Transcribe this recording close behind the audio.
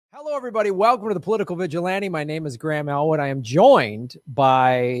Hello, everybody. Welcome to the Political Vigilante. My name is Graham Elwood. I am joined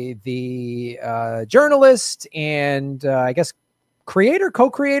by the journalist and I guess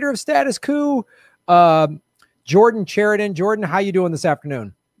co-creator of Status Coup, Jordan Chariton. Jordan, how you doing this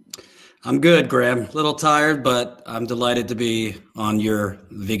afternoon? I'm good, Graham. A little tired, but I'm delighted to be on your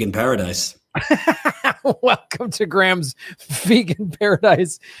vegan paradise. Welcome to Graham's vegan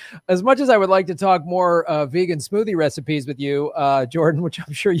paradise. As much as I would like to talk more vegan smoothie recipes with you, Jordan, which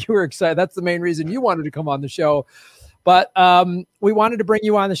I'm sure you were excited. That's the main reason you wanted to come on the show. But we wanted to bring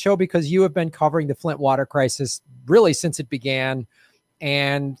you on the show because you have been covering the Flint water crisis really since it began.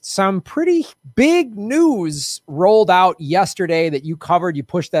 And some pretty big news rolled out yesterday that you covered. You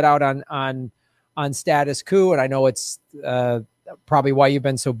pushed that out on Status Coup. And I know it's probably why you've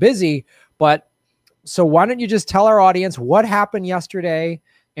been so busy. But so why don't you just tell our audience what happened yesterday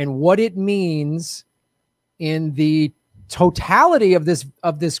and what it means in the totality of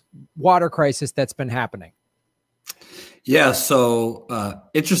this water crisis that's been happening? Yeah. So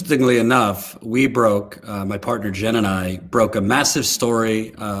interestingly enough, we broke, my partner Jen and I broke a massive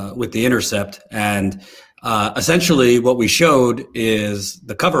story with The Intercept. And essentially what we showed is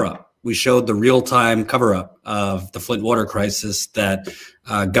the cover-up. We showed the real-time cover-up of the Flint water crisis that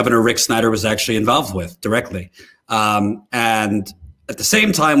Governor Rick Snyder was actually involved with directly. And at the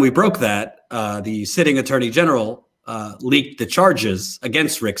same time we broke that, the sitting attorney general leaked the charges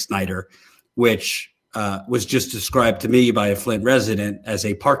against Rick Snyder, which was just described to me by a Flint resident as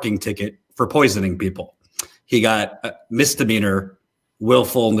a parking ticket for poisoning people. He got a misdemeanor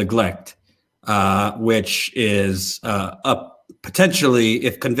willful neglect, which is up potentially,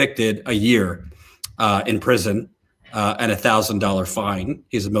 if convicted, a year in prison and $1,000 fine.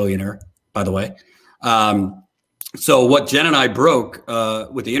 He's a millionaire, by the way. So what Jen and I broke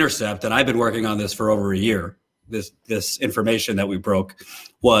with The Intercept, and I've been working on this for over a year, this information that we broke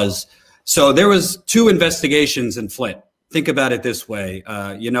was, so there was 2 investigations in Flint. Think about it this way.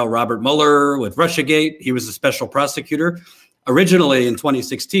 Robert Mueller with Russiagate, he was a special prosecutor. Originally in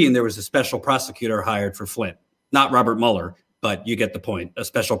 2016, there was a special prosecutor hired for Flint, not Robert Mueller, but you get the point, a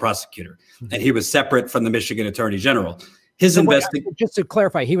special prosecutor. And he was separate from the Michigan Attorney General. Just to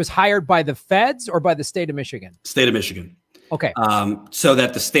clarify, he was hired by the feds or by the state of Michigan? State of Michigan. Okay. So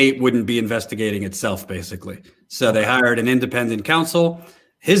that the state wouldn't be investigating itself, basically. So they hired an independent counsel.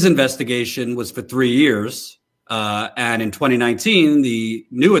 His investigation was for 3 years. And in 2019, the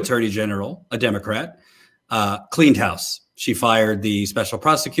new Attorney General, a Democrat, cleaned house. She fired the special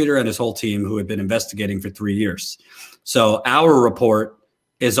prosecutor and his whole team who had been investigating for 3 years. So our report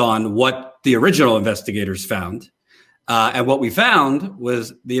is on what the original investigators found. And what we found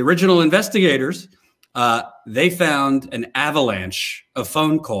was the original investigators, they found an avalanche of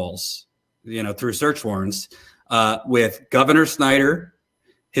phone calls, through search warrants, with Governor Snyder,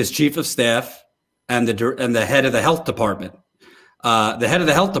 his chief of staff, and the head of the health department. The head of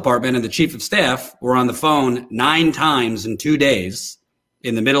the health department and the chief of staff were on the phone 9 times in 2 days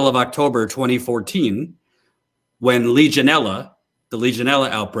in the middle of October 2014. When the Legionella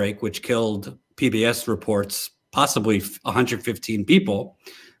outbreak, which killed PBS reports possibly 115 people,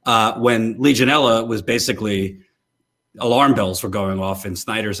 when Legionella was basically, alarm bells were going off in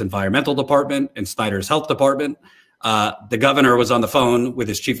Snyder's environmental department and Snyder's health department. The governor was on the phone with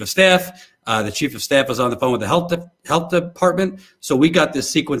his chief of staff. The chief of staff was on the phone with the health department. So we got this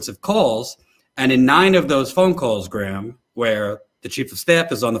sequence of calls. And in 9 of those phone calls, Graham, where the chief of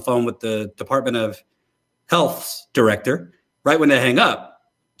staff is on the phone with the Department of Health's director, right when they hang up,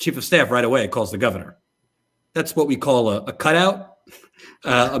 chief of staff right away calls the governor. That's what we call a cutout,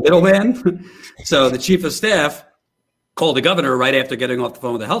 a middleman. So the chief of staff called the governor right after getting off the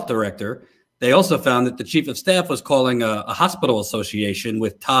phone with the health director. They also found that the chief of staff was calling a hospital association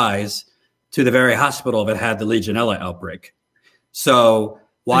with ties to the very hospital that had the Legionella outbreak. So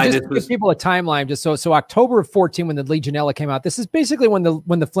why just this was, give people a timeline, just so October of 14, when the Legionella came out, this is basically when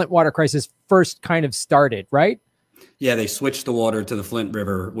the Flint water crisis first kind of started, right? Yeah, they switched the water to the Flint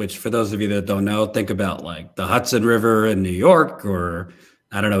River, which for those of you that don't know, think about like the Hudson River in New York, or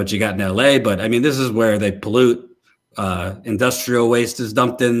I don't know what you got in LA, but I mean, this is where they pollute. Industrial waste is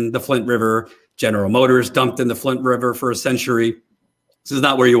dumped in the Flint River. General Motors dumped in the Flint River for a century. This is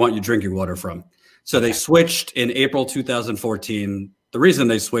not where you want your drinking water from. So they switched in April 2014. The reason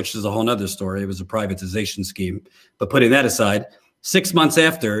they switched is a whole nother story. It was a privatization scheme. But putting that aside, 6 months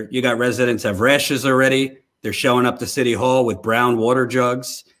after, you got residents have rashes already. They're showing up to City Hall with brown water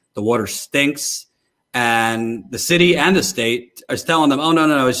jugs. The water stinks. And the city and the state is telling them, oh,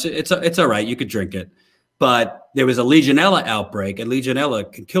 no, it's all right. You could drink it. But there was a Legionella outbreak, and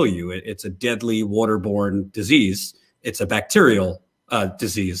Legionella can kill you. It's a deadly waterborne disease. It's a bacterial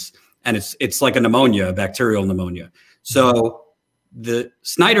disease, and it's like a pneumonia, a bacterial pneumonia. So the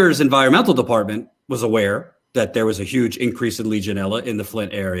Snyder's environmental department was aware that there was a huge increase in Legionella in the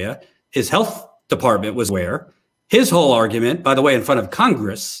Flint area. His health department was aware. His whole argument, by the way, in front of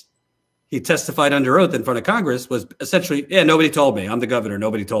Congress, he testified under oath in front of Congress, was essentially, yeah, nobody told me. I'm the governor.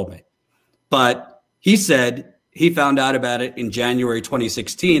 Nobody told me. But he said he found out about it in January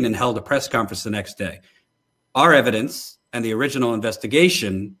 2016 and held a press conference the next day. Our evidence and the original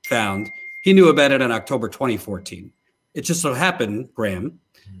investigation found he knew about it in October 2014. It just so happened, Graham,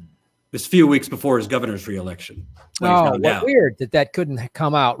 this few weeks before his governor's reelection. Oh, what weird that couldn't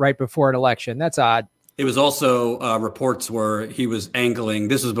come out right before an election. That's odd. It was also reports where he was angling.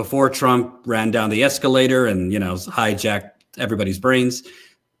 This was before Trump ran down the escalator and, hijacked everybody's brains.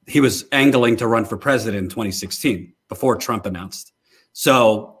 He was angling to run for president in 2016 before Trump announced.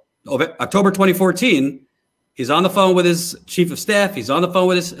 So October 2014, he's on the phone with his chief of staff. He's on the phone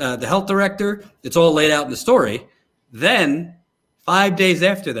with his the health director. It's all laid out in the story. Then 5 days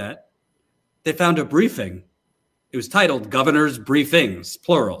after that, they found a briefing. It was titled Governor's Briefings,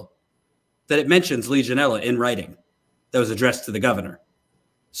 plural, that it mentions Legionella in writing that was addressed to the governor.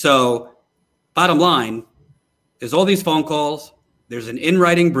 So bottom line, there's all these phone calls. There's an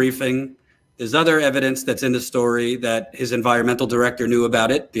in-writing briefing. There's other evidence that's in the story that his environmental director knew about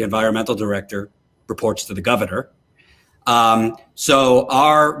it. The environmental director reports to the governor. So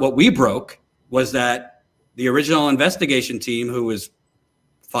what we broke was that the original investigation team, who was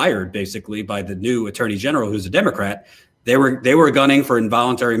fired basically by the new attorney general, who's a Democrat, they were gunning for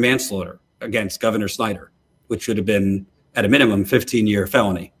involuntary manslaughter against Governor Snyder, which would have been at a minimum 15-year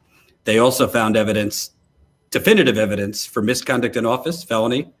felony. They also found evidence, definitive evidence, for misconduct in office,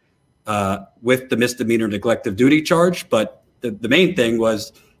 felony, with the misdemeanor neglect of duty charge. But the main thing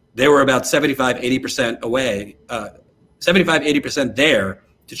was they were about 75-80% away, 75-80% there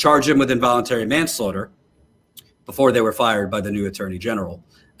to charge him with involuntary manslaughter before they were fired by the new attorney general.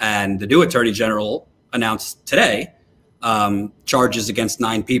 And the new attorney general announced today charges against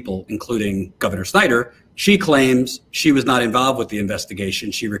 9 people, including Governor Snyder. She claims she was not involved with the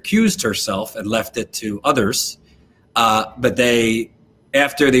investigation. She recused herself and left it to others. But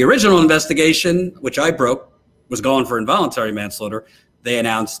after the original investigation, which I broke, was going for involuntary manslaughter, they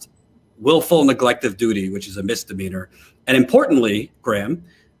announced willful neglect of duty, which is a misdemeanor. And importantly, Graham,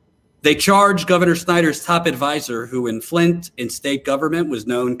 they charged Governor Snyder's top advisor, who in Flint, in state government, was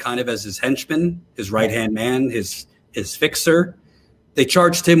known kind of as his henchman, his right-hand man, his fixer. They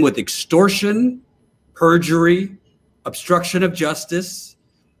charged him with extortion, perjury, obstruction of justice,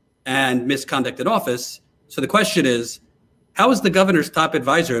 and misconduct in office. So the question is, how is the governor's top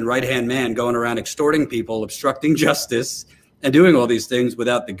advisor and right-hand man going around extorting people, obstructing justice, and doing all these things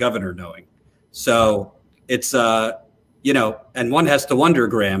without the governor knowing? So it's, and one has to wonder,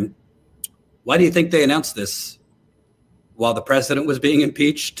 Graham, why do you think they announced this while the president was being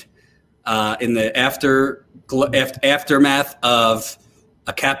impeached in the aftermath of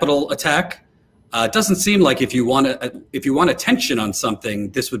a Capitol attack? It doesn't seem like if you want attention on something,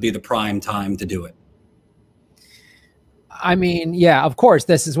 this would be the prime time to do it. I mean, yeah, of course,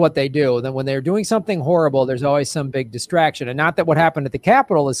 this is what they do. Then when they're doing something horrible, there's always some big distraction. And not that what happened at the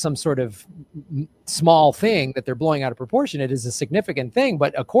Capitol is some sort of small thing that they're blowing out of proportion. It is a significant thing.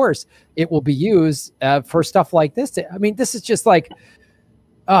 But of course, it will be used for stuff like this. I mean, this is just like,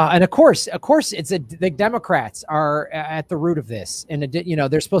 and of course, it's the Democrats are at the root of this. And,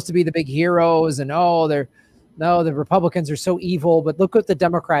 they're supposed to be the big heroes. And, the Republicans are so evil. But look what the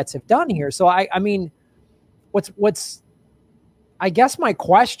Democrats have done here. So, I mean, I guess my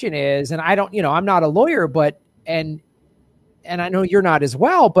question is, and I don't, I'm not a lawyer, but, and I know you're not as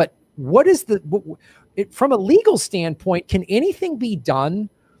well, but what is from a legal standpoint, can anything be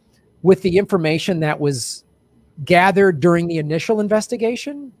done with the information that was gathered during the initial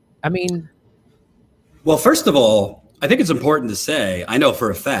investigation? I mean, well, first of all, I think it's important to say, I know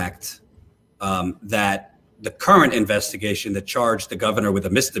for a fact that the current investigation that charged the governor with a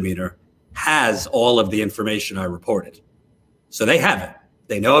misdemeanor has all of the information I reported. So they have it.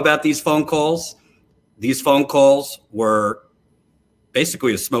 They know about these phone calls. These phone calls were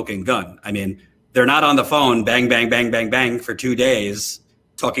basically a smoking gun. I mean, they're not on the phone, bang, bang, bang, bang, bang, for 2 days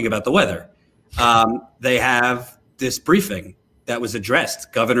talking about the weather. They have this briefing that was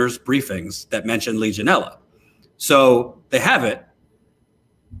addressed, governor's briefings that mentioned Legionella. So they have it.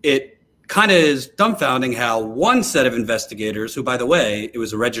 It kind of is dumbfounding how one set of investigators, who, by the way, it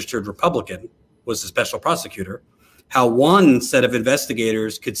was a registered Republican, was the special prosecutor, how one set of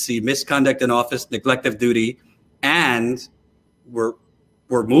investigators could see misconduct in office, neglect of duty, and were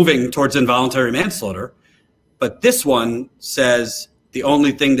moving towards involuntary manslaughter. But this one says The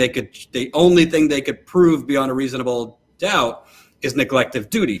only thing they could prove beyond a reasonable doubt is neglect of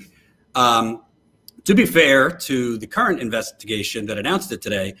duty. To be fair to the current investigation that announced it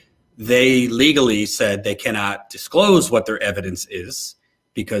today, they legally said they cannot disclose what their evidence is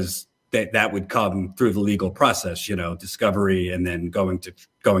because that would come through the legal process, discovery and then going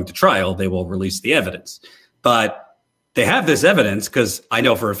to trial. They will release the evidence. But they have this evidence because I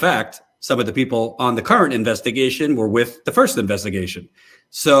know for a fact some of the people on the current investigation were with the first investigation.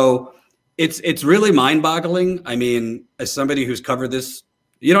 So it's really mind-boggling. I mean, as somebody who's covered this,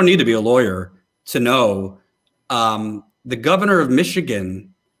 you don't need to be a lawyer to know the governor of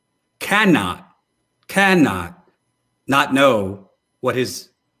Michigan cannot not know what his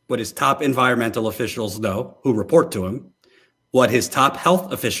top environmental officials know who report to him, what his top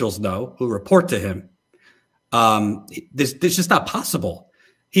health officials know who report to him. This is just not possible.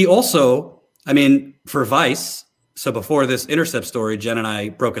 He also, I mean, for Vice, so before this Intercept story, Jen and I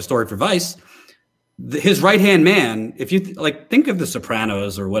broke a story for Vice, his right-hand man, if you think of the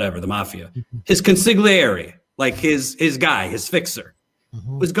Sopranos or whatever, the mafia, his consigliere, like his guy, his fixer,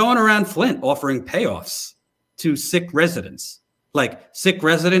 was going around Flint offering payoffs to sick residents. Like sick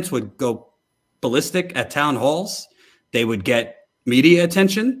residents would go ballistic at town halls. They would get media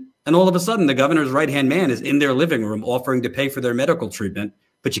attention. And all of a sudden, the governor's right-hand man is in their living room offering to pay for their medical treatment,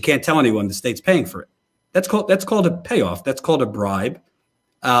 but you can't tell anyone the state's paying for it. That's called a payoff. That's called a bribe.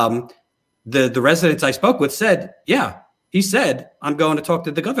 The residents I spoke with said, yeah, he said, I'm going to talk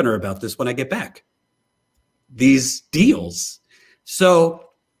to the governor about this when I get back. These deals. So,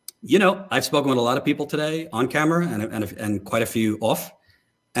 I've spoken with a lot of people today on camera and quite a few off.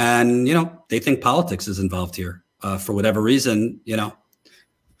 And, they think politics is involved here. For whatever reason,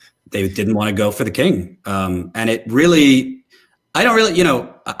 they didn't want to go for the king. And it really, I don't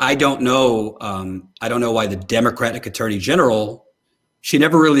know. I don't know why the Democratic Attorney General, she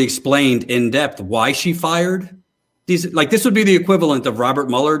never really explained in depth why she fired these. Like, this would be the equivalent of Robert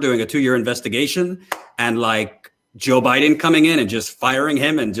Mueller doing a 2-year investigation and like Joe Biden coming in and just firing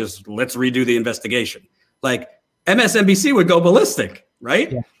him and just let's redo the investigation. Like MSNBC would go ballistic,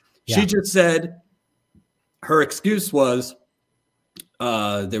 right? Yeah. She just said her excuse was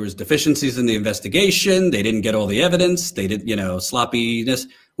there was deficiencies in the investigation. They didn't get all the evidence. They did, sloppiness.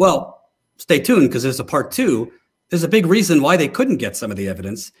 Well, stay tuned because there's a part 2. There's a big reason why they couldn't get some of the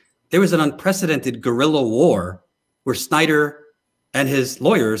evidence. There was an unprecedented guerrilla war where Snyder and his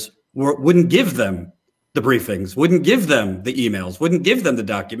lawyers wouldn't give them the briefings, wouldn't give them the emails, wouldn't give them the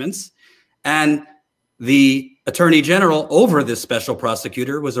documents. And the attorney general over this special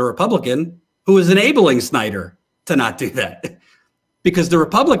prosecutor was a Republican who was enabling Snyder to not do that because the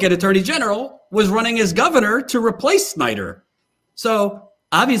Republican attorney general was running as governor to replace Snyder. So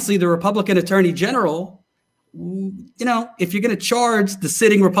obviously the Republican attorney general, if you're going to charge the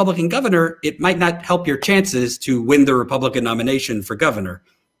sitting Republican governor, it might not help your chances to win the Republican nomination for governor,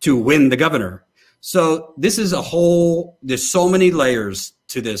 to win the governor. So this is there's so many layers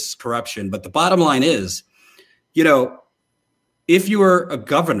to this corruption. But the bottom line is, if you are a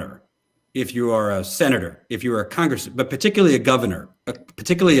governor, if you are a senator, if you are a congressman, but particularly a governor,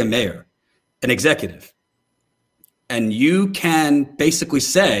 particularly a mayor, an executive, and you can basically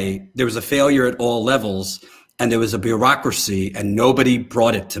say there was a failure at all levels and there was a bureaucracy and nobody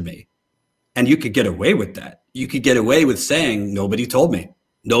brought it to me. And you could get away with that. You could get away with saying, nobody told me.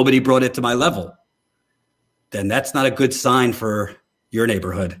 Nobody brought it to my level. Then that's not a good sign for your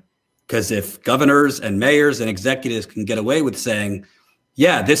neighborhood. Because if governors and mayors and executives can get away with saying,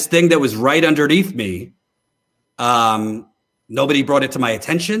 yeah, this thing that was right underneath me, nobody brought it to my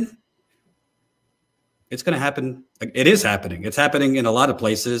attention, it's going to happen. It is happening. It's happening in a lot of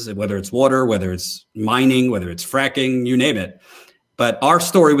places, whether it's water, whether it's mining, whether it's fracking, you name it. But our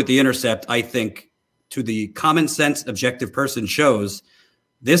story with The Intercept, I think, to the common sense, objective person shows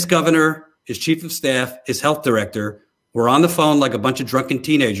this governor, his chief of staff, his health director were on the phone like a bunch of drunken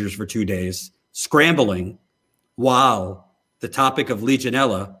teenagers for 2 days, scrambling while the topic of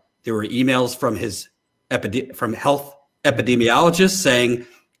Legionella, there were emails from his from health epidemiologists saying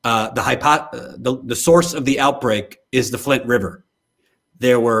the source of the outbreak is the Flint River.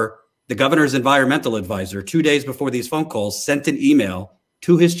 There were the governor's environmental advisor 2 days before these phone calls sent an email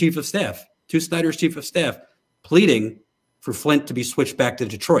to his chief of staff, to Snyder's chief of staff, pleading for Flint to be switched back to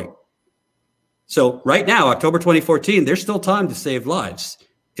Detroit. So right now, October 2014, there's still time to save lives.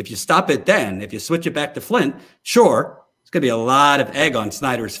 If you stop it then, if you switch it back to Flint, sure, it's going to be a lot of egg on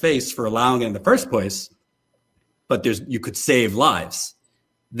Snyder's face for allowing it in the first place, but you could save lives.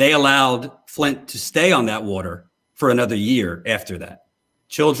 They allowed Flint to stay on that water for another year after that.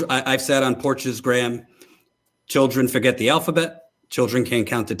 Children, I've sat on porches, Graham, children forget the alphabet. children can't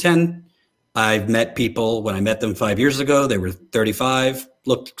count to 10. I've met people, when I met them 5 years ago, they were 35,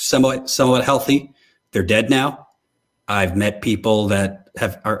 looked somewhat healthy. They're dead now. I've met people that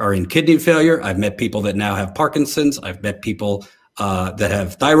are in kidney failure. I've met people that now have Parkinson's. I've met people that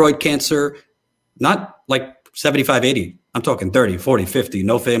have thyroid cancer, not like 75, 80. I'm talking 30, 40, 50,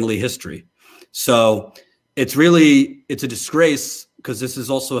 no family history. So it's a disgrace, because this is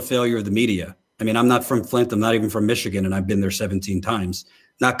also a failure of the media. I mean, I'm not from Flint. I'm not even from Michigan, and I've been there 17 times.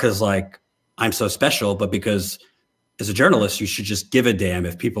 Not because like I'm so special, but because as a journalist, you should just give a damn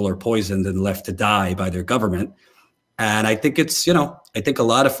if people are poisoned and left to die by their government. And I think I think a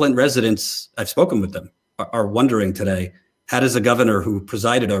lot of Flint residents, I've spoken with them, are wondering today, how does a governor who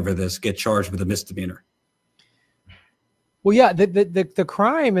presided over this get charged with a misdemeanor? Well, yeah, the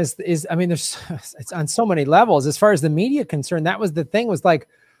crime is I mean, it's on so many levels. As far as the media concerned, that was the thing, was like,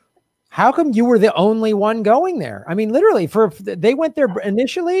 how come you were the only one going there? I mean, literally, they went there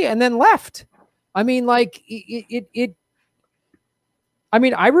initially and then left. I mean, like I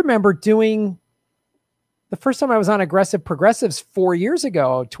mean, I remember doing the first time I was on Aggressive Progressives 4 years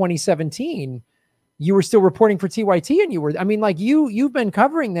ago, 2017. You were still reporting for TYT, and you were, I mean, like you've been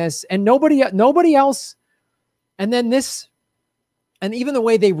covering this, and nobody else. And then this, and even the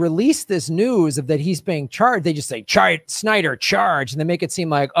way they release this news of that he's being charged, they just say Snyder charged, and they make it seem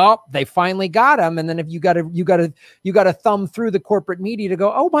like, oh, they finally got him. And then if you got to thumb through the corporate media to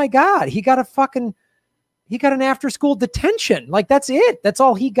go, oh my God, he got an after school detention. Like, that's it. That's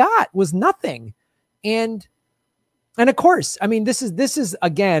all he got, was nothing. And of course, I mean, this is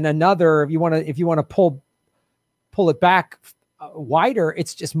again another, if you want to pull it back wider,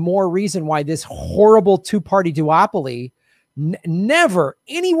 it's just more reason why this horrible two-party duopoly, never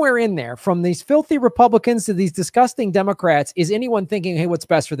anywhere in there, from these filthy Republicans to these disgusting Democrats, is anyone thinking, hey, what's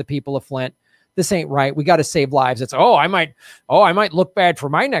best for the people of Flint? This ain't right. We got to save lives. It's, I might look bad for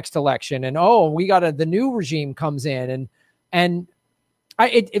my next election. And, the new regime comes in, and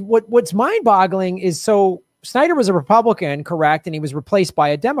what's mind boggling is, so Snyder was a Republican, correct? And he was replaced by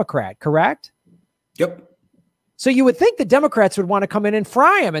a Democrat, correct? Yep. So you would think the Democrats would want to come in and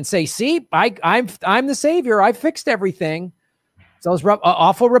fry him and say, see, I'm the savior. I fixed everything. So those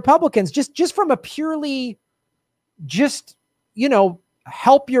awful Republicans, just from a purely,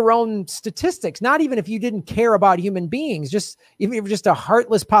 help your own statistics. Not even if you didn't care about human beings, just even if you're just a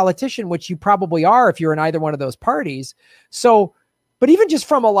heartless politician, which you probably are if you're in either one of those parties. So, but even just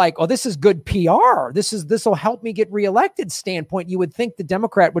from a like, this is good PR, this will help me get reelected standpoint, you would think the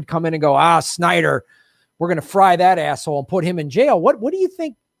Democrat would come in and go, Snyder, we're going to fry that asshole and put him in jail. What do you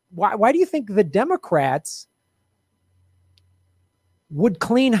think? Why do you think the Democrats would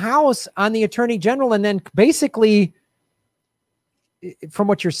clean house on the attorney general, and then basically, from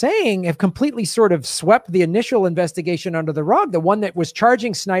what you're saying, have completely sort of swept the initial investigation under the rug, the one that was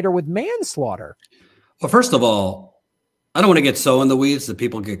charging Snyder with manslaughter? Well, first of all, I don't want to get so in the weeds that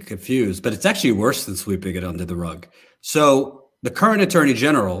people get confused, but it's actually worse than sweeping it under the rug. So the current attorney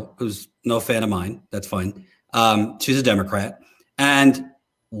general, who's no fan of mine, that's fine. She's a Democrat. And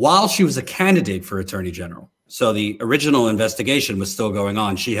while she was a candidate for attorney general, so the original investigation was still going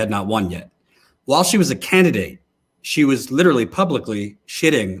on, she had not won yet. While she was a candidate, she was literally publicly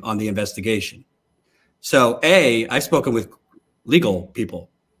shitting on the investigation. So I've spoken with legal people.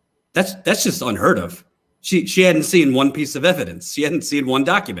 That's just unheard of. She hadn't seen one piece of evidence. She hadn't seen one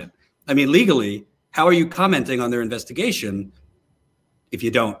document. I mean, legally, how are you commenting on their investigation if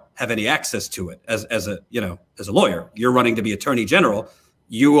you don't have any access to it as a lawyer? You're running to be attorney general.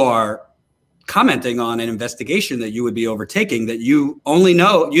 You are commenting on an investigation that you would be overtaking that you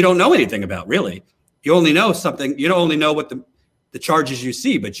don't know anything about, really. You only know something. You don't only know what the charges you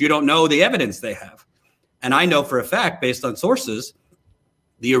see, but you don't know the evidence they have. And I know for a fact, based on sources,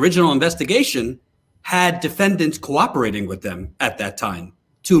 the original investigation had defendants cooperating with them at that time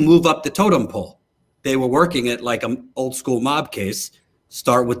to move up the totem pole. They were working at like an old school mob case.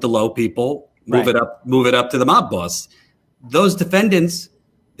 Start with the low people, move it up to the mob boss. Those defendants,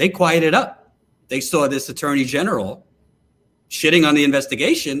 they quieted up. They saw this attorney general shitting on the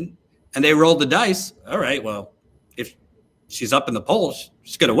investigation, and they rolled the dice. All right, well, if she's up in the polls,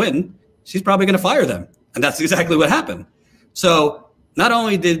 she's going to win. She's probably going to fire them. And that's exactly what happened. So not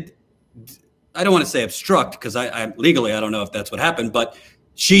only did, I don't want to say obstruct, because I legally, I don't know if that's what happened, but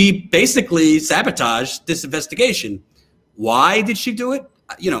she basically sabotaged this investigation. Why did she do it?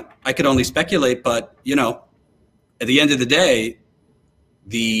 I could only speculate, but, at the end of the day,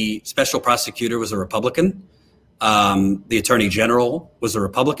 the special prosecutor was a Republican. The attorney general was a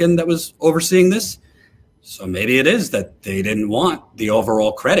Republican that was overseeing this. So maybe it is that they didn't want the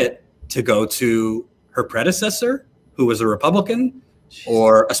overall credit to go to her predecessor, who was a Republican,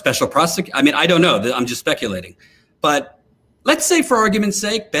 or a special prosecutor. I mean, I don't know. I'm just speculating. But let's say, for argument's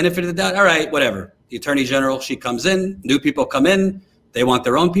sake, benefit of the doubt, all right, whatever. The attorney general, she comes in, new people come in, they want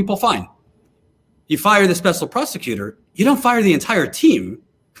their own people, fine. You fire the special prosecutor, you don't fire the entire team.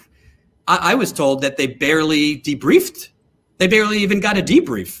 I was told that they barely debriefed. They barely even got a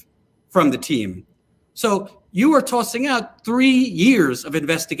debrief from the team. So you are tossing out 3 years of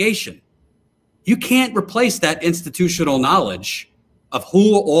investigation. You can't replace that institutional knowledge of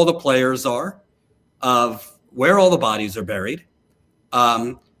who all the players are, of where all the bodies are buried.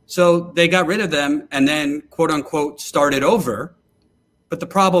 So they got rid of them and then, quote unquote, started over. But the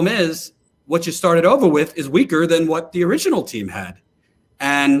problem is, what you started over with is weaker than what the original team had.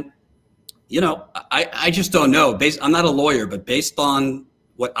 And, you know, I just don't know. I'm not a lawyer, but based on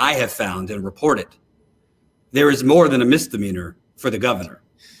what I have found and reported, there is more than a misdemeanor for the governor.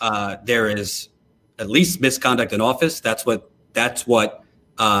 There is at least misconduct in office. That's what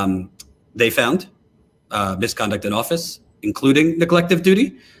they found, misconduct in office, including neglect of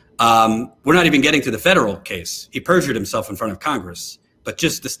duty. We're not even getting to the federal case. He perjured himself in front of Congress, but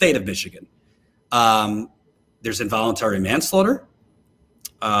just the state of Michigan. There's involuntary manslaughter.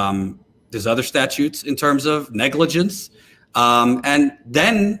 There's other statutes in terms of negligence. And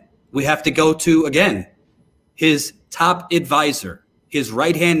then we have to go to, again, his top advisor, his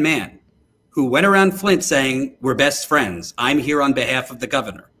right-hand man, who went around Flint saying, we're best friends. I'm here on behalf of the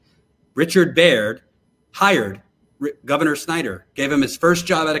governor. Richard Baird hired Governor Snyder, gave him his first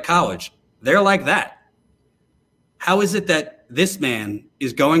job out of college. They're like that. How is it that this man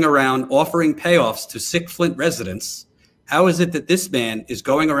is going around offering payoffs to sick Flint residents? How is it that this man is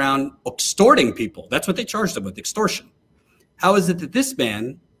going around extorting people? That's what they charged him with, extortion. How is it that this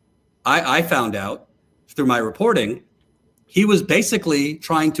man, I found out through my reporting, he was basically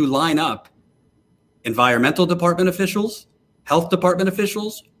trying to line up environmental department officials, health department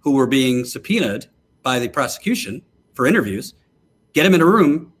officials who were being subpoenaed by the prosecution for interviews, get them in a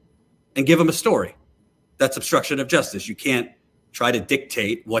room and give them a story. That's obstruction of justice. You can't try to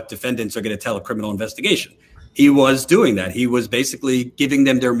dictate what defendants are going to tell a criminal investigation. He was doing that. He was basically giving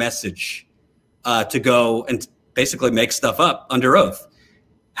them their message to go and basically make stuff up under oath.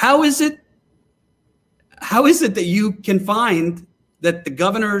 How is it that you can find that the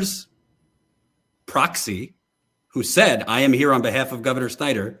governor's proxy, who said, I am here on behalf of Governor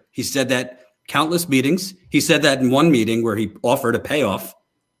Snyder, he said that countless meetings. He said that in one meeting where he offered a payoff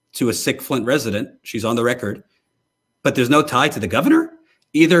to a sick Flint resident. She's on the record. But there's no tie to the governor.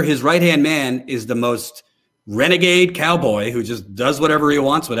 Either his right-hand man is the most renegade cowboy who just does whatever he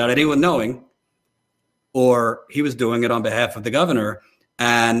wants without anyone knowing, or he was doing it on behalf of the governor.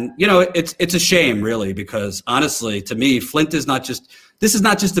 And, you know, it's a shame, really, because honestly, to me, Flint is not just, this is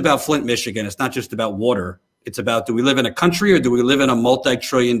not just about Flint, Michigan. It's not just about water. It's about, do we live in a country or do we live in a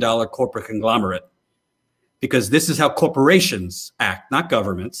multi-trillion-dollar corporate conglomerate? Because this is how corporations act, not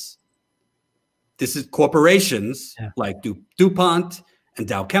governments. This is corporations like DuPont and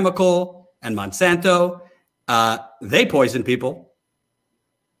Dow Chemical and Monsanto. They poison people.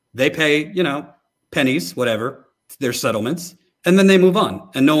 They pay, you know, pennies, whatever, their settlements, and then they move on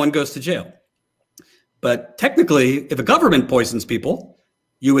and no one goes to jail. But technically, if a government poisons people,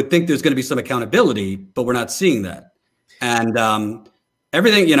 you would think there's going to be some accountability, but we're not seeing that. And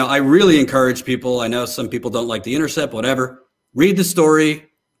everything, you know, I really encourage people. I know some people don't like The Intercept, whatever. Read the story.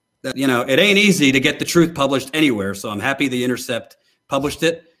 That, you know, it ain't easy to get the truth published anywhere. So I'm happy The Intercept published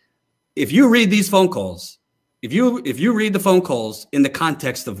it. If you read these phone calls, if you read the phone calls in the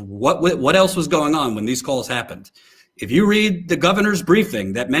context of what else was going on when these calls happened, if you read the governor's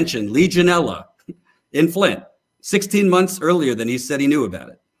briefing that mentioned Legionella in Flint 16 months earlier than he said he knew about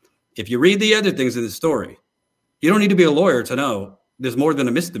it, if you read the other things in the story, you don't need to be a lawyer to know there's more than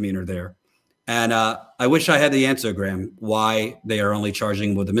a misdemeanor there. And I wish I had the answer, Graham, why they are only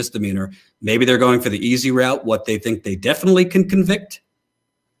charging with a misdemeanor. Maybe they're going for the easy route, what they think they definitely can convict.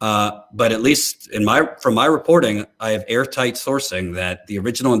 But at least from my reporting, I have airtight sourcing that the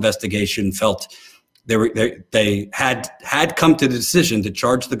original investigation felt they had come to the decision to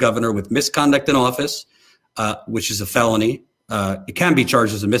charge the governor with misconduct in office, which is a felony. It can be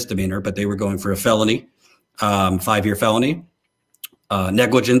charged as a misdemeanor, but they were going for a felony, 5-year felony,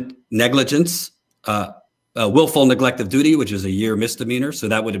 negligence, willful neglect of duty, which is a year misdemeanor. So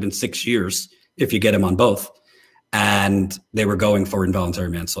that would have been 6 years if you get him on both. And they were going for involuntary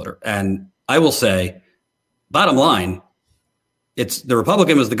manslaughter. And I will say, bottom line, it's the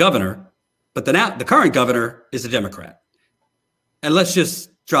Republican was the governor, but the current governor is a Democrat. And let's just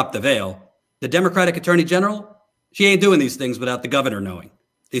drop the veil. The Democratic Attorney General, she ain't doing these things without the governor knowing.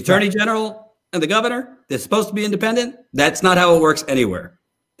 The Attorney General, and the governor, they're supposed to be independent. That's not how it works anywhere.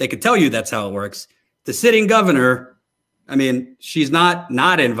 They could tell you that's how it works. The sitting governor, I mean, she's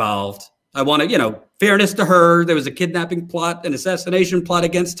not involved. I want to, fairness to her. There was a kidnapping plot, an assassination plot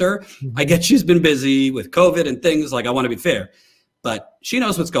against her. Mm-hmm. I get she's been busy with COVID and things. Like, I want to be fair, but she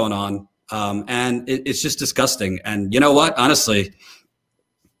knows what's going on. And it's just disgusting. And you know what? Honestly,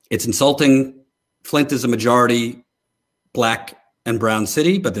 it's insulting. Flint is a majority Black and brown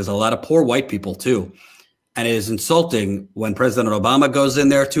city, but there's a lot of poor white people too. And it is insulting when President Obama goes in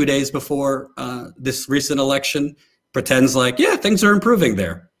there 2 days before this recent election, pretends like, yeah, things are improving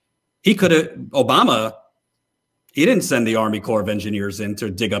there. He could have, Obama, he didn't send the Army Corps of Engineers in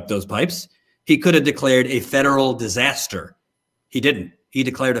to dig up those pipes. He could have declared a federal disaster. He didn't. He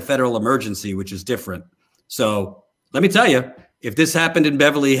declared a federal emergency, which is different. So let me tell you, if this happened in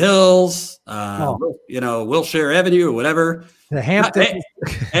Beverly Hills, Wilshire Avenue or whatever, the Hamptons.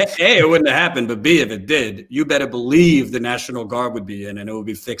 A, it wouldn't have happened, but B, if it did, you better believe the National Guard would be in, and it would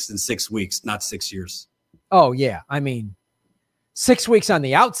be fixed in 6 weeks, not 6 years. Oh yeah, I mean, 6 weeks on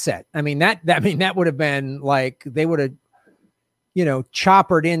the outset. I mean that would have been like they would have,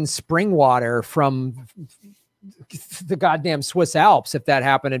 choppered in spring water from the goddamn Swiss Alps if that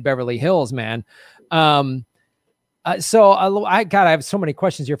happened in Beverly Hills, man. So I have so many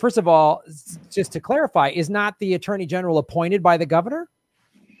questions here. First of all, just to clarify, is not the Attorney General appointed by the governor?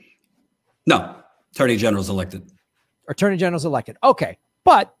 No, Attorney General's elected. Attorney General's elected. Okay.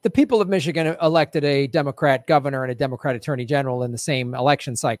 But the people of Michigan elected a Democrat governor and a Democrat Attorney General in the same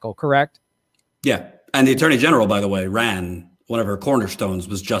election cycle, correct? Yeah. And the Attorney General, by the way, one of her cornerstones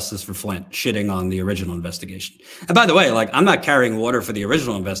was justice for Flint, shitting on the original investigation. And by the way, like, I'm not carrying water for the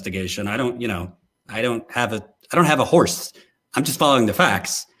original investigation. I don't have a horse. I'm just following the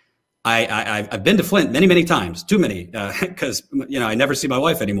facts. I've been to Flint many, many times, too many, because, I never see my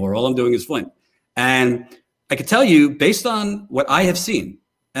wife anymore. All I'm doing is Flint. And I can tell you, based on what I have seen,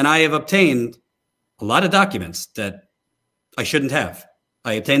 and I have obtained a lot of documents that I shouldn't have.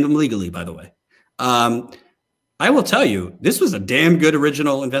 I obtained them legally, by the way. I will tell you, this was a damn good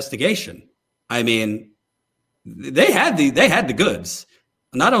original investigation. I mean, they had the goods,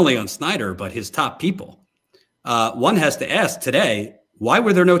 not only on Snyder, but his top people. One has to ask today, why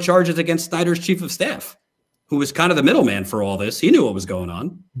were there no charges against Snyder's chief of staff, who was kind of the middleman for all this? He knew what was going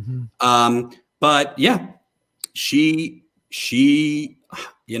on. Mm-hmm. But yeah, she,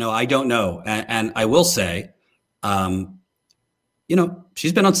 I don't know. And I will say, she's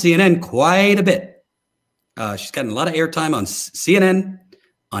been on CNN quite a bit. She's gotten a lot of airtime on CNN,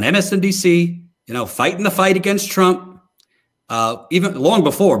 on MSNBC, fighting the fight against Trump. Even long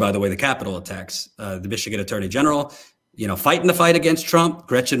before, by the way, the Capitol attacks, the Michigan Attorney General, fighting the fight against Trump.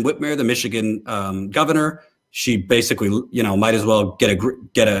 Gretchen Whitmer, the Michigan governor, she basically, might as well get a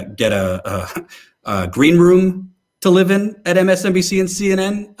green room to live in at MSNBC and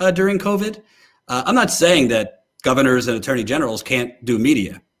CNN during COVID. I'm not saying that governors and attorney generals can't do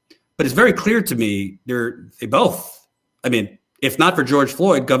media, but it's very clear to me they both. I mean, if not for George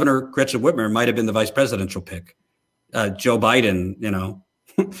Floyd, Governor Gretchen Whitmer might have been the vice presidential pick. Joe Biden,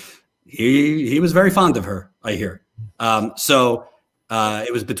 he was very fond of her, I hear. So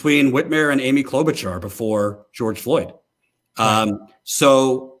it was between Whitmer and Amy Klobuchar before George Floyd.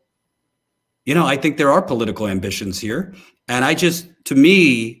 So, I think there are political ambitions here. And to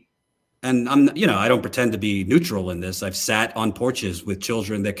me, and I don't pretend to be neutral in this. I've sat on porches with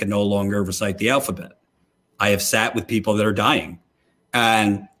children that can no longer recite the alphabet. I have sat with people that are dying.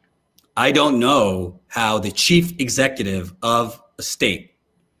 And I don't know how the chief executive of a state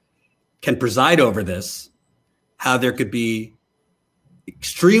can preside over this, how there could be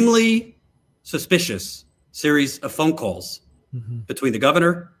extremely suspicious series of phone calls between the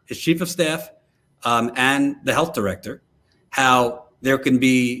governor, his chief of staff, and the health director, how there can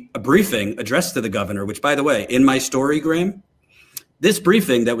be a briefing addressed to the governor, which, by the way, in my story, Graham, this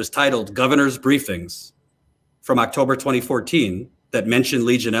briefing that was titled Governor's Briefings from October 2014 that mentioned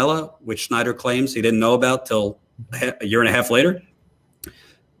Legionella, which Snyder claims he didn't know about till a year and a half later.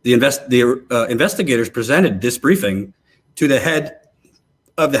 The investigators presented this briefing to the head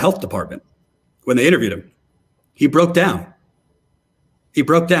of the health department when they interviewed him. He broke down. He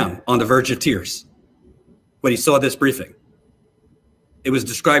broke down on the verge of tears when he saw this briefing. It was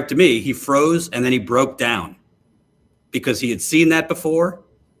described to me, he froze and then he broke down because he had seen that before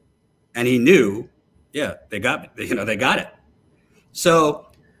and he knew, yeah, they got it. So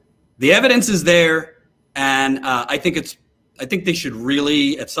the evidence is there, and I think they should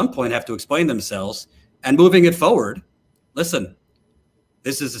really at some point have to explain themselves. And moving it forward, listen,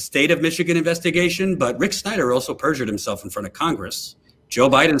 this is a state of Michigan investigation, but Rick Snyder also perjured himself in front of Congress Joe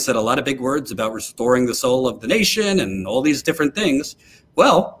Biden said a lot of big words about restoring the soul of the nation and all these different things.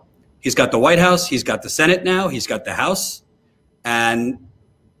 Well, he's got the White House, he's got the Senate now, he's got the House, and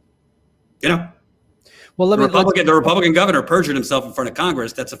you know, well, the Republican governor perjured himself in front of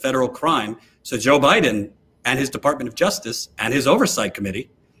Congress. That's a federal crime. So Joe Biden and his Department of Justice and his Oversight Committee,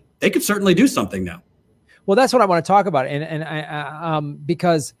 they could certainly do something now. Well, that's what I want to talk about, and I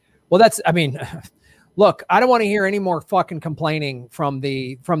because, well, that's, I mean, look, I don't want to hear any more fucking complaining from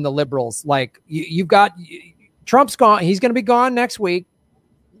the liberals. Like you've got Trump's gone. He's going to be gone next week,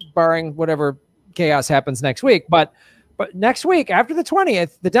 barring whatever chaos happens next week. But next week, after the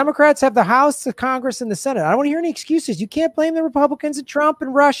 20th, the Democrats have the House, the Congress, and the Senate. I don't want to hear any excuses. You can't blame the Republicans and Trump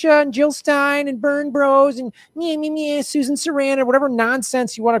and Russia and Jill Stein and Bern Bros and Susan Sarandon, whatever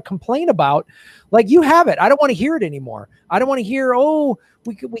nonsense you want to complain about. Like, you have it. I don't want to hear it anymore. I don't want to hear, oh,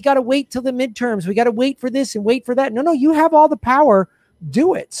 we got to wait till the midterms. We got to wait for this and wait for that. No, you have all the power.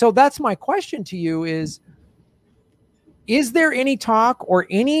 Do it. So that's my question to you is there any talk or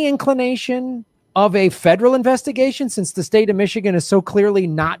any inclination of a federal investigation, since the state of Michigan is so clearly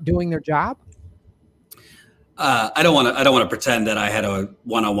not doing their job? I don't want to pretend that I had a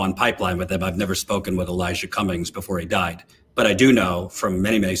one-on-one pipeline with them. I've never spoken with Elijah Cummings before he died, but I do know from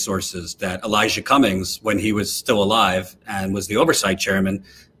many, many sources that Elijah Cummings, when he was still alive and was the oversight chairman,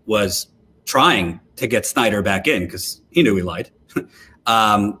 was trying to get Snyder back in because he knew he lied.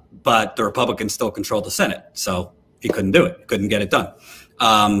 But the Republicans still controlled the Senate, so he couldn't do it, couldn't get it done.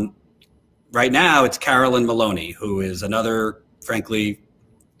 Right now, it's Carolyn Maloney, who is another, frankly,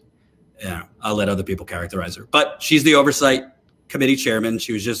 I'll let other people characterize her. But she's the Oversight Committee chairman.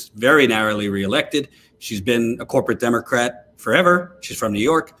 She was just very narrowly reelected. She's been a corporate Democrat forever. She's from New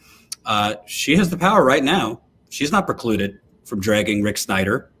York. She has the power right now. She's not precluded from dragging Rick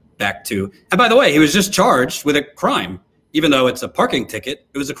Snyder back to, and by the way, he was just charged with a crime. Even though it's a parking ticket,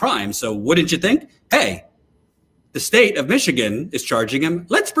 it was a crime. So wouldn't you think, hey, the state of Michigan is charging him.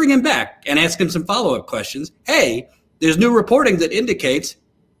 Let's bring him back and ask him some follow-up questions. Hey, there's new reporting that indicates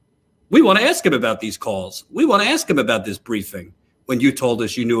we want to ask him about these calls. We want to ask him about this briefing when you told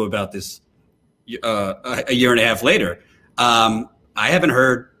us you knew about this a year and a half later. I haven't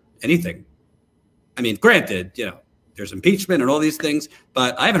heard anything. I mean, granted, there's impeachment and all these things,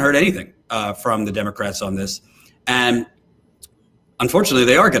 but I haven't heard anything from the Democrats on this. And unfortunately,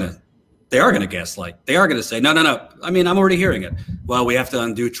 they are going to gaslight. They are going to say, no. I mean, I'm already hearing it. Well, we have to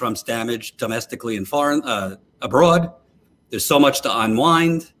undo Trump's damage domestically and foreign, abroad. There's so much to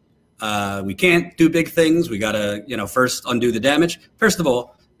unwind. We can't do big things. We got to, first undo the damage. First of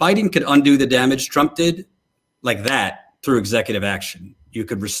all, Biden could undo the damage Trump did like that through executive action. You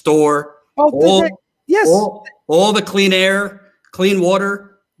could restore all the clean air, clean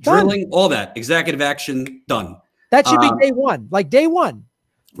water, drilling, all that. Executive action done. That should be day one, like day one.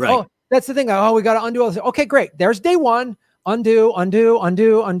 Right. Oh, that's the thing. Oh, we got to undo all this. Okay, great. There's day one. Undo. Okay,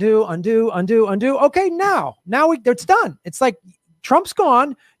 now it's done. It's like Trump's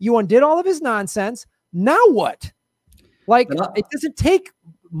gone. You undid all of his nonsense. Now what? Like, it doesn't take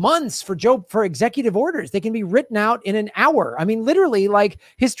months for executive orders. They can be written out in an hour. I mean, literally, like,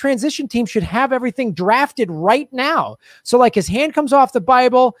 his transition team should have everything drafted right now. So like, his hand comes off the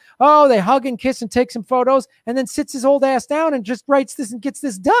Bible. Oh, they hug and kiss and take some photos, and then sits his old ass down and just writes this and gets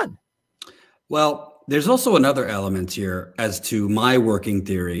this done. Well, there's also another element here as to my working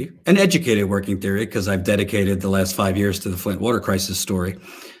theory, an educated working theory, because I've dedicated the last 5 years to the Flint water crisis story.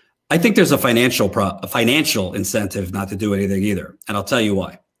 I think there's a financial incentive not to do anything either. And I'll tell you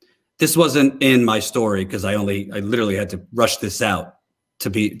why. This wasn't in my story because I literally had to rush this out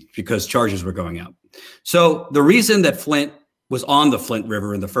because charges were going out. So the reason that Flint was on the Flint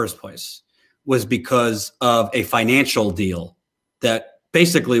River in the first place was because of a financial deal that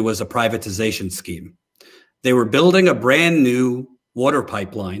basically was a privatization scheme. They were building a brand new water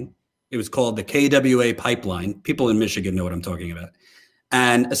pipeline. It was called the KWA pipeline. People in Michigan know what I'm talking about.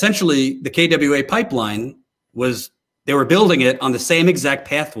 And essentially, the KWA pipeline they were building it on the same exact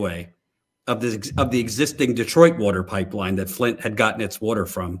pathway of the existing Detroit water pipeline that Flint had gotten its water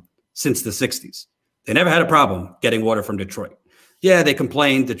from since the 60s. They never had a problem getting water from Detroit. Yeah, they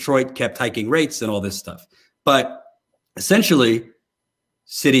complained Detroit kept hiking rates and all this stuff. But essentially,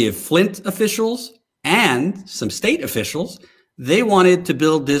 city of Flint officials and some state officials, they wanted to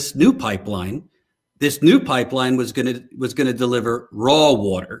build this new pipeline. This new pipeline was going to deliver raw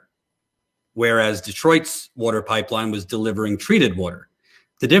water, whereas Detroit's water pipeline was delivering treated water.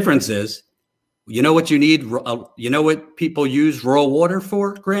 The difference is, you know what you need? You know what people use raw water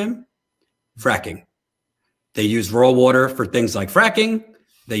for, Graham? Fracking. They use raw water for things like fracking.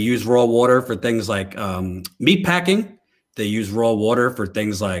 They use raw water for things like meat packing. They use raw water for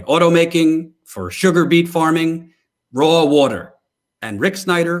things like automaking, for sugar beet farming, raw water. And Rick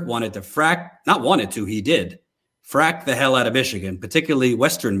Snyder wanted to he did frack the hell out of Michigan, particularly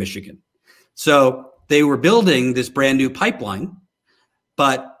Western Michigan. So they were building this brand new pipeline,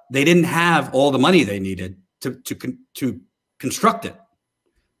 but they didn't have all the money they needed to construct it.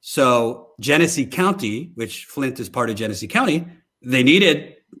 So Genesee County, which Flint is part of Genesee County, they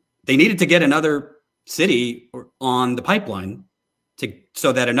needed to get another city on the pipeline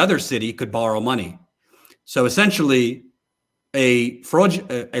so that another city could borrow money. So essentially,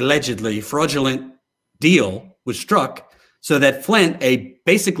 allegedly fraudulent deal was struck so that Flint, a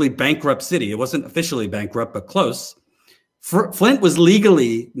basically bankrupt city, it wasn't officially bankrupt, but close, Flint was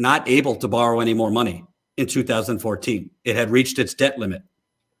legally not able to borrow any more money in 2014. It had reached its debt limit.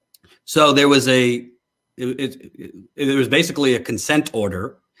 So there was basically a consent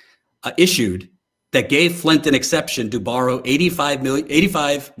order issued that gave Flint an exception to borrow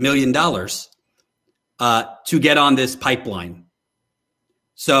 $85 million to get on this pipeline.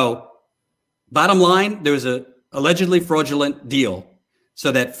 So bottom line, there was a allegedly fraudulent deal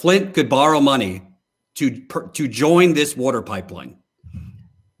so that Flint could borrow money to join this water pipeline.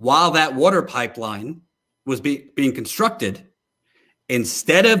 While that water pipeline was being constructed,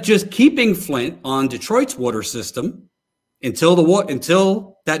 instead of just keeping Flint on Detroit's water system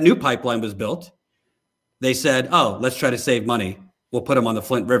until that new pipeline was built, they said, oh, let's try to save money. We'll put them on the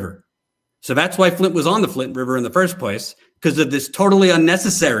Flint River. So that's why Flint was on the Flint River in the first place, because of this totally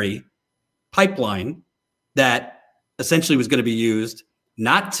unnecessary pipeline that essentially was going to be used.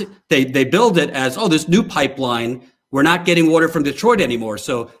 They build it as, oh, this new pipeline, we're not getting water from Detroit anymore.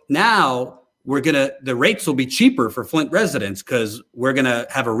 So now the rates will be cheaper for Flint residents because we're going to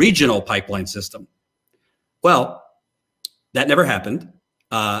have a regional pipeline system. Well, that never happened.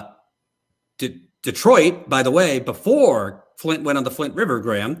 Detroit, by the way, before Flint went on the Flint River,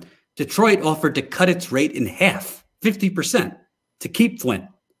 Graham, Detroit offered to cut its rate in half, 50%, to keep Flint,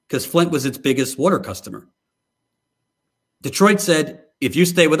 because Flint was its biggest water customer. Detroit said, if you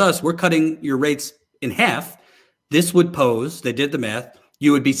stay with us, we're cutting your rates in half. This would pose, they did the math,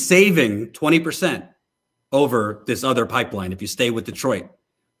 you would be saving 20% over this other pipeline if you stay with Detroit.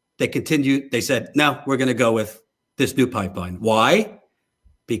 They said, no, we're going to go with this new pipeline. Why?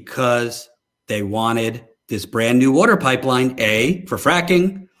 Because they wanted this brand new water pipeline, A, for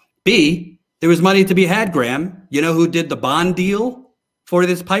fracking, B, there was money to be had, Graham. You know who did the bond deal for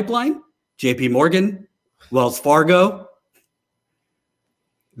this pipeline? JP Morgan, Wells Fargo.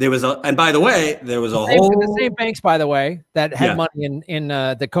 And by the way, there was the same banks, by the way, that had money in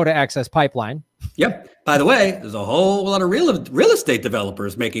Dakota Access Pipeline. Yep. By the way, there's a whole lot of real estate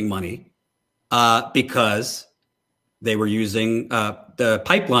developers making money because they were using the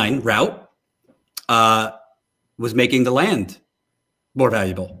pipeline route was making the land more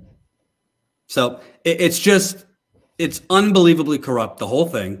valuable. So it's unbelievably corrupt, the whole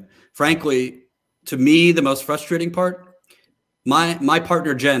thing. Frankly, to me, the most frustrating part, my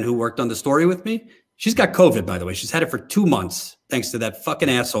partner, Jen, who worked on the story with me, she's got COVID, by the way. She's had it for 2 months, thanks to that fucking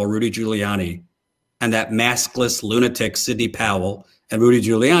asshole, Rudy Giuliani, and that maskless lunatic, Sidney Powell, and Rudy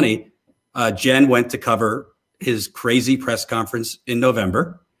Giuliani. Jen went to cover his crazy press conference in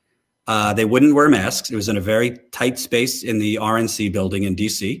November. They wouldn't wear masks. It was in a very tight space in the RNC building in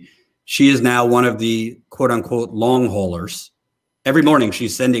DC. She is now one of the quote unquote long haulers. Every morning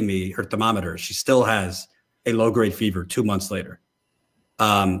she's sending me her thermometer. She still has a low grade fever 2 months later.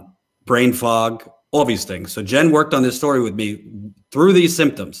 Brain fog, all these things. So Jen worked on this story with me through these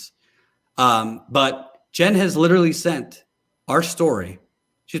symptoms. But Jen has literally sent our story.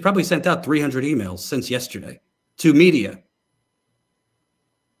 She's probably sent out 300 emails since yesterday to media.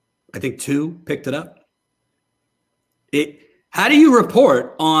 I think 2 picked it up. How do you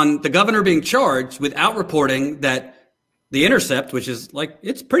report on the governor being charged without reporting that The Intercept, which is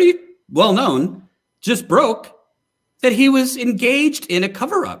it's pretty well known, just broke that he was engaged in a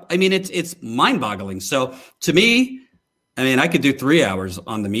cover-up? I mean, it's mind-boggling. So to me, I mean, I could do 3 hours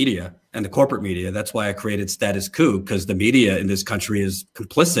on the media and the corporate media. That's why I created Status Coup, because the media in this country is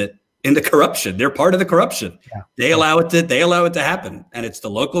complicit in the corruption. They're part of the corruption. Yeah. They allow it to happen. And it's the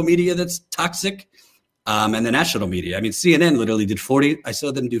local media that's toxic, and the national media. I mean, CNN literally did 40. I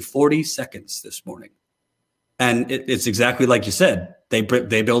saw them do 40 seconds this morning. And it's exactly like you said. They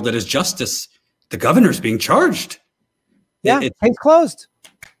billed it as justice. The governor's being charged. Yeah, case closed.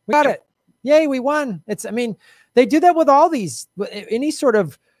 We got it. Yay, we won. I mean, they do that with all these, any sort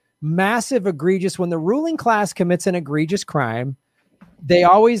of massive egregious, when the ruling class commits an egregious crime,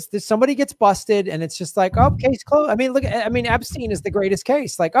 somebody gets busted and it's just like, oh, case closed. I mean, Epstein is the greatest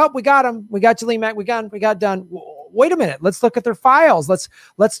case. Like, oh, we got him. We got Ghislaine Mack. We got done. wait a minute, let's look at their files.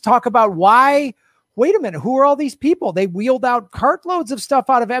 Let's talk about why. Wait a minute, who are all these people? They wheeled out cartloads of stuff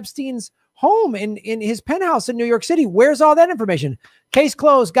out of Epstein's home in his penthouse in New York City. Where's all that information? Case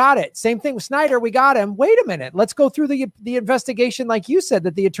closed. Got it. Same thing with Snyder. We got him. Wait a minute. Let's go through the investigation, like you said,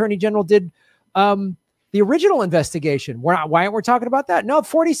 that the Attorney General did. The original investigation. Why aren't we talking about that? No,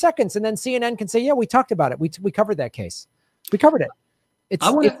 40 seconds. And then CNN can say, yeah, we talked about it. We covered that case. We covered it.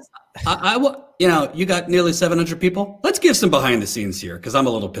 You know, you got nearly 700 people. Let's give some behind the scenes here because I'm a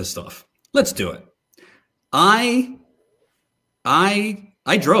little pissed off. Let's do it. I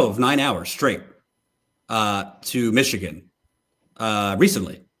drove 9 hours straight to Michigan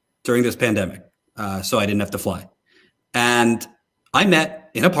recently during this pandemic, so I didn't have to fly. And I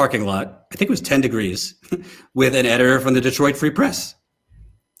met in a parking lot, I think it was 10 degrees, with an editor from the Detroit Free Press.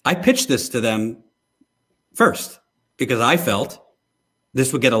 I pitched this to them first because I felt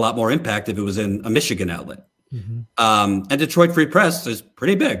this would get a lot more impact if it was in a Michigan outlet. Mm-hmm. And Detroit Free Press is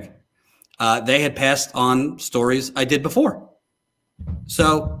pretty big. They had passed on stories I did before.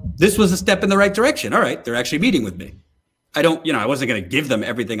 So this was a step in the right direction. All right, they're actually meeting with me. I wasn't going to give them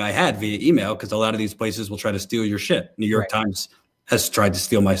everything I had via email because a lot of these places will try to steal your shit. New York Times has tried to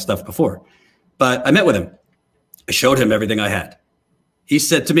steal my stuff before. But I met with him. I showed him everything I had. He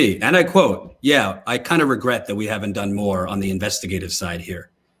said to me, and I quote, yeah, I kind of regret that we haven't done more on the investigative side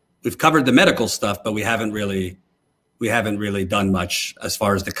here. We've covered the medical stuff, but we haven't really done much as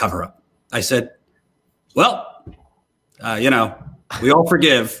far as the cover-up. I said, well, we all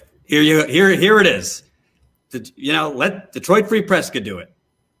forgive. Here it is. Let Detroit Free Press could do it.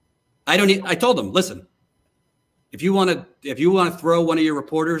 I told them, listen, if you want to throw one of your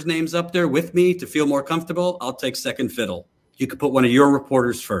reporters' names up there with me to feel more comfortable, I'll take second fiddle. You could put one of your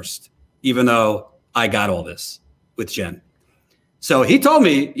reporters first, even though I got all this with Jen. So he told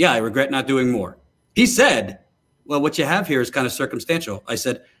me, yeah, I regret not doing more. He said, well, what you have here is kind of circumstantial. I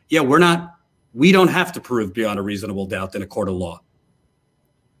said, yeah, we don't have to prove beyond a reasonable doubt in a court of law.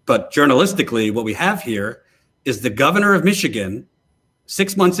 But journalistically, what we have here is the governor of Michigan,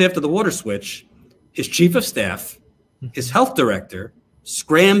 6 months after the water switch, his chief of staff, his health director,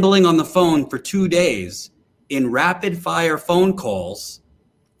 scrambling on the phone for 2 days in rapid fire phone calls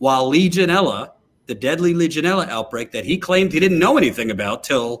while Legionella, the deadly Legionella outbreak that he claimed he didn't know anything about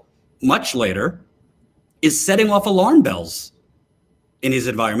till much later, is setting off alarm bells in his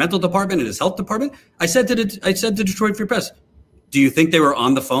environmental department, in his health department. I said to Detroit Free Press, do you think they were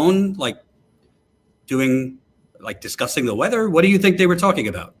on the phone, discussing the weather? What do you think they were talking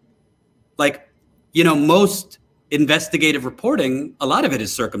about? Most investigative reporting, a lot of it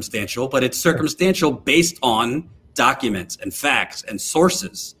is circumstantial, but it's circumstantial based on documents and facts and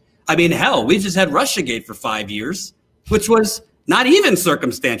sources. I mean, hell, we just had Russiagate for 5 years, which was not even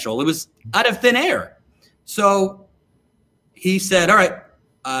circumstantial. It was out of thin air. So he said, all right,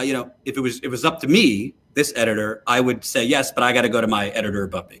 if it was up to me, this editor, I would say yes, but I got to go to my editor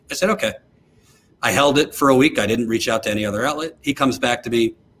above me. I said, okay. I held it for a week. I didn't reach out to any other outlet. He comes back to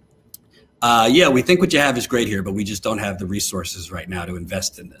me. Yeah, we think what you have is great here, but we just don't have the resources right now to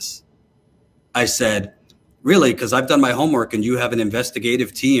invest in this. I said, really? Because I've done my homework and you have an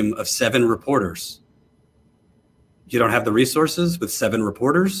investigative team of 7 reporters. You don't have the resources with 7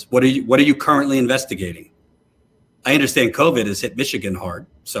 reporters? What are you currently investigating? I understand COVID has hit Michigan hard.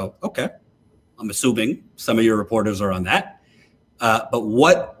 So, okay. I'm assuming some of your reporters are on that. But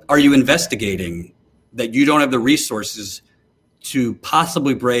what are you investigating that you don't have the resources to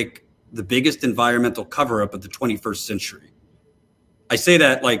possibly break the biggest environmental cover-up of the 21st century? I say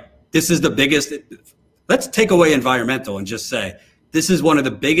that this is the biggest. Let's take away environmental and just say this is one of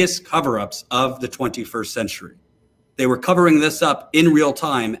the biggest cover-ups of the 21st century. They were covering this up in real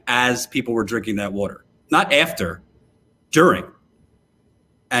time as people were drinking that water, not after, during.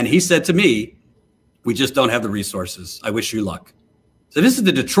 And he said to me, we just don't have the resources. I wish you luck. So this is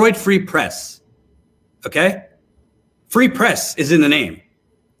the Detroit Free Press, okay? Free Press is in the name.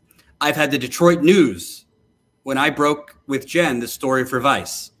 I've had the Detroit News when I broke with Jen the story for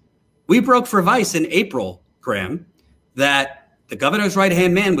Vice. We broke for Vice in April, Graham, that the governor's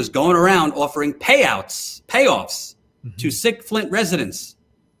right-hand man was going around offering payoffs to sick Flint residents.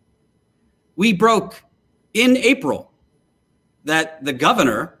 We broke in April that the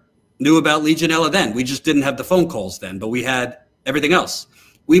governor knew about Legionella then. We just didn't have the phone calls then, but we had everything else.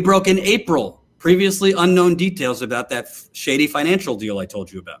 We broke in April previously unknown details about that shady financial deal I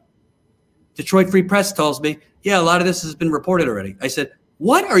told you about. Detroit Free Press tells me, yeah, a lot of this has been reported already. I said,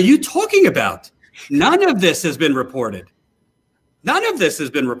 what are you talking about? None of this has been reported. None of this has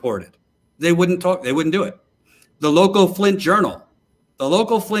been reported. They wouldn't talk. They wouldn't do it. The local Flint Journal, the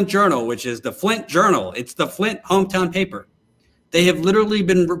local Flint Journal, which is the Flint Journal, it's the Flint hometown paper. They have literally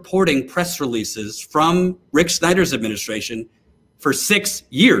been reporting press releases from Rick Snyder's administration for 6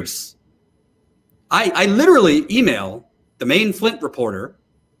 years. I literally email the main Flint reporter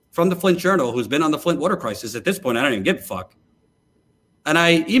from the Flint Journal, who's been on the Flint water crisis. At this point, I don't even give a fuck. And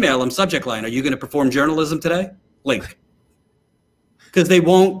I email him, subject line, are you going to perform journalism today? Link. Because they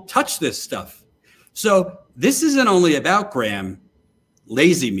won't touch this stuff. So this isn't only about, Graham,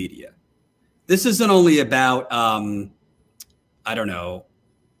 lazy media. This isn't only about, I don't know,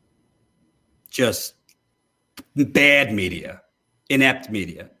 just bad media, inept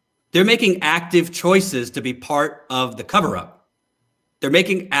media. They're making active choices to be part of the cover-up. They're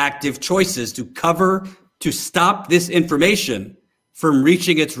making active choices to stop this information from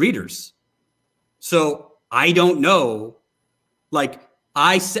reaching its readers. So I don't know, like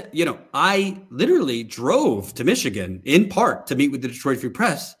I said, I literally drove to Michigan in part to meet with the Detroit Free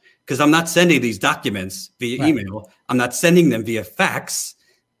Press because I'm not sending these documents via email. I'm not sending them via fax.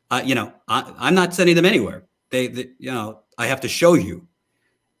 I'm not sending them anywhere. I have to show you.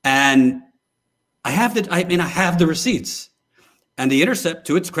 And I have the receipts. And The Intercept,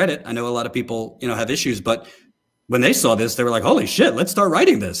 to its credit, I know a lot of people, have issues, but when they saw this, they were like, holy shit, let's start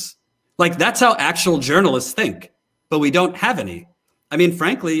writing this. Like, that's how actual journalists think, but we don't have any. I mean,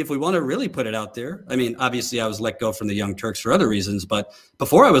 frankly, if we want to really put it out there, I mean, obviously I was let go from the Young Turks for other reasons, but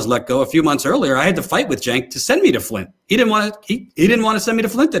before I was let go a few months earlier, I had to fight with Cenk to send me to Flint. He didn't want to send me to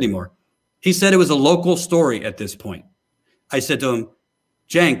Flint anymore. He said it was a local story at this point. I said to him,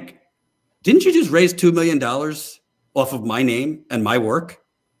 Cenk, didn't you just raise $2 million off of my name and my work?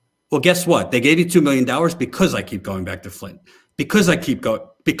 Well, guess what? They gave you $2 million because I keep going back to Flint, because I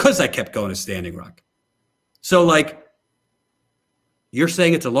kept going to Standing Rock. So, like, you're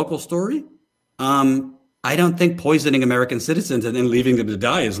saying it's a local story? I don't think poisoning American citizens and then leaving them to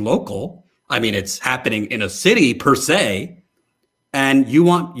die is local. I mean, it's happening in a city per se, and you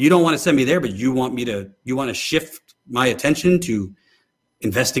don't want to send me there, but you want to shift my attention to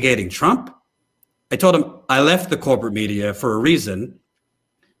investigating Trump. I told him I left the corporate media for a reason.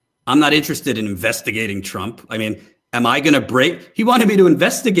 I'm not interested in investigating Trump. I mean, am I going to break? He wanted me to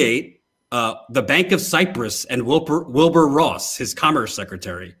investigate the Bank of Cyprus and Wilbur Ross, his commerce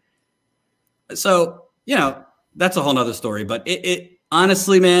secretary. So, that's a whole nother story. But it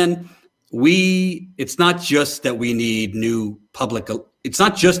honestly, man, it's not just that we need it's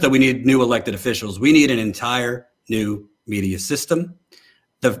not just that we need new elected officials. We need an entire new media system.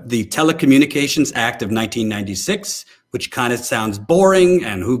 The Telecommunications Act of 1996, which kind of sounds boring,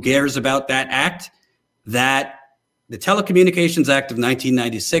 and who cares about that act? That the Telecommunications Act of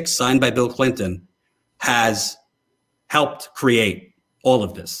 1996, signed by Bill Clinton, has helped create all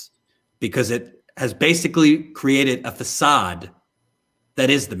of this because it has basically created a facade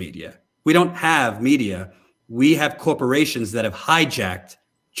that is the media. We don't have media. We have corporations that have hijacked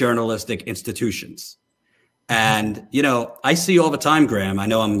journalistic institutions. And, I see all the time, Graham, I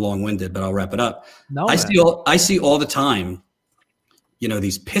know I'm long-winded, but I'll wrap it up. No, I see all the time,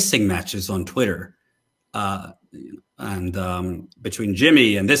 these pissing matches on Twitter. And between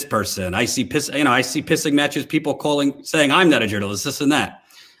Jimmy and this person, I see pissing matches, people saying I'm not a journalist, this and that.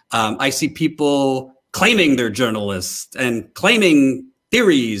 I see people claiming they're journalists and claiming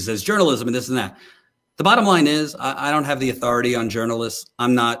theories as journalism and this and that. The bottom line is I don't have the authority on journalists.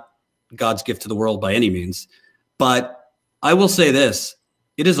 I'm not God's gift to the world by any means. But I will say this,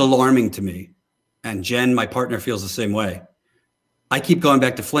 it is alarming to me, and Jen, my partner, feels the same way. I keep going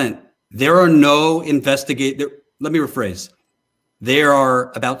back to Flint. There are no let me rephrase. There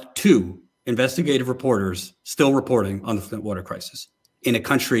are about 2 investigative reporters still reporting on the Flint water crisis in a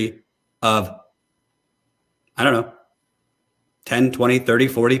country of, I don't know, 10, 20, 30,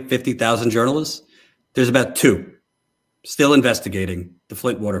 40, 50,000 journalists. There's about 2 still investigating the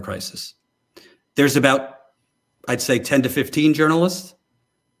Flint water crisis. There's about, I'd say, 10 to 15 journalists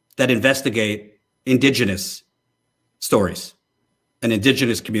that investigate indigenous stories and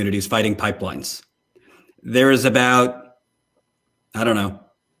indigenous communities fighting pipelines. There is about, I don't know,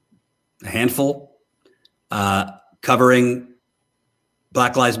 a handful covering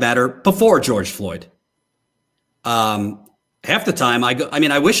Black Lives Matter before George Floyd. Half the time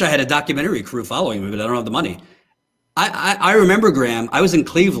I wish I had a documentary crew following me, but I don't have the money. I remember, Graham, I was in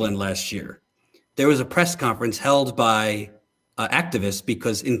Cleveland last year. There was a press conference held by activists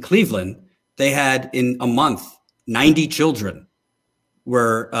because in Cleveland, they had in a month, 90 children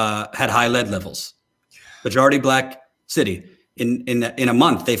had high lead levels. Majority Black city. In a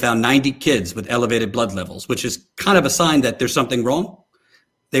month, they found 90 kids with elevated blood levels, which is kind of a sign that there's something wrong.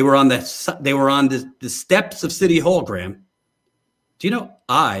 They were on the steps of City Hall, Graham, Do you know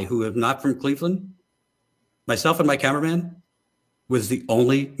I, who am not from Cleveland, myself and my cameraman, was the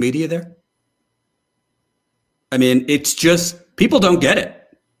only media there? I mean, it's just, people don't get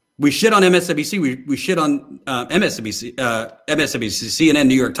it. We shit on MSNBC. We shit on MSNBC, CNN,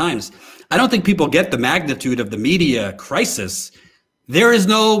 New York Times. I don't think people get the magnitude of the media crisis. There is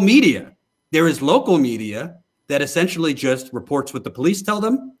no media. There is local media that essentially just reports what the police tell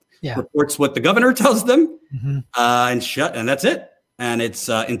them, reports what the governor tells them, and that's it. And it's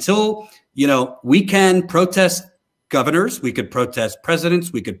until, you know, we can protest governors, we could protest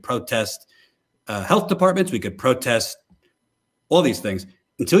presidents, we could protest health departments, we could protest all these things.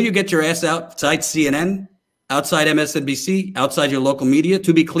 Until you get your ass outside CNN, outside MSNBC, outside your local media,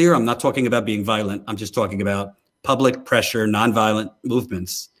 to be clear, I'm not talking about being violent. I'm just talking about public pressure, nonviolent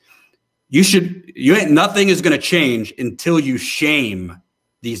movements. Nothing is going to change until you shame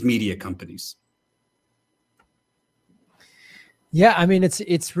these media companies. Yeah, I mean,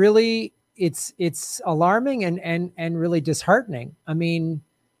 it's really alarming and really disheartening. I mean,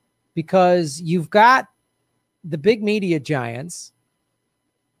 because you've got the big media giants,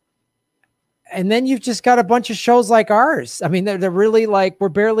 and then you've just got a bunch of shows like ours. I mean, they're really like, we're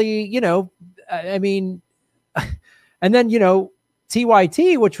barely, you know, I mean, and then, you know,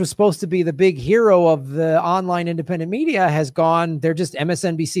 TYT, which was supposed to be the big hero of the online independent media, has gone, they're just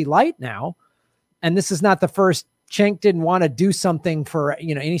MSNBC light now. And this is not the first. Cenk didn't want to do something for,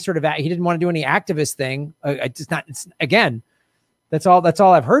 you know, any sort of, he didn't want to do any activist thing. Again, that's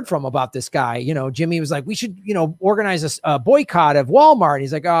all I've heard from about this guy. You know, Jimmy was like, we should, you know, organize a boycott of Walmart. And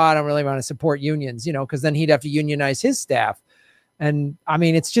he's like, oh, I don't really want to support unions, you know, because then he'd have to unionize his staff. And I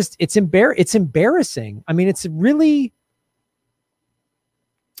mean, it's just, it's embarrassing. I mean, it's really,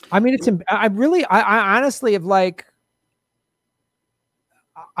 I mean, I honestly have like,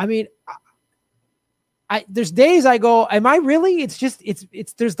 I mean, there's days I go, am I really? It's just,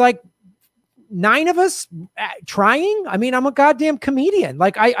 there's like 9 of us trying. I mean, I'm a goddamn comedian.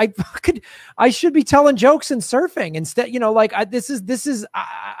 Like I should be telling jokes and surfing instead, you know, like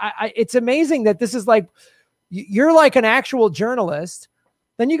it's amazing that this is like, you're like an actual journalist.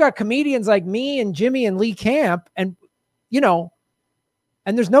 Then you got comedians like me and Jimmy and Lee Camp, and, you know,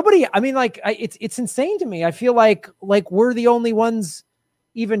 and there's nobody, I mean, like it's insane to me. I feel like we're the only ones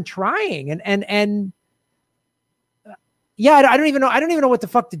even trying, and yeah, I don't even know what the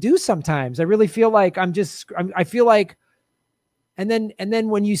fuck to do sometimes. I really feel like I feel like, and then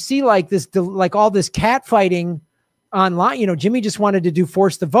when you see like this, like all this cat fighting online, you know, Jimmy just wanted to do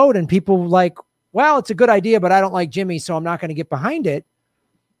force the vote, and people like, well, it's a good idea, but I don't like Jimmy, so I'm not going to get behind it.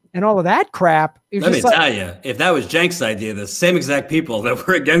 And all of that crap. Let me tell you, if that was Cenk's idea, the same exact people that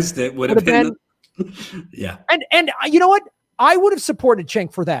were against it would have been. Yeah. And you know what? I would have supported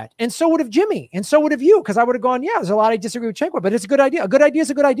Cenk for that. And so would have Jimmy. And so would have you. Because I would have gone, yeah, there's a lot I disagree with Cenk with, but it's a good idea. A good idea is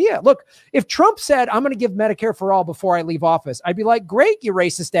a good idea. Look, if Trump said, I'm going to give Medicare for all before I leave office, I'd be like, great, you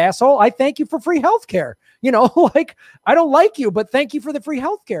racist asshole. I thank you for free healthcare. You know, like, I don't like you, but thank you for the free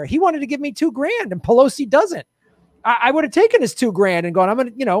healthcare. He wanted to give me $2,000 and Pelosi doesn't. I would have taken his $2,000 and gone, I'm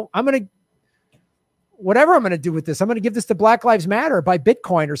going to, whatever I'm going to do with this. I'm going to give this to Black Lives Matter or buy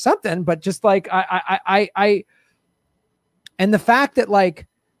Bitcoin or something. But just like, and the fact that like,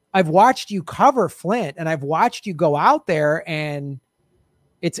 I've watched you cover Flint and I've watched you go out there, and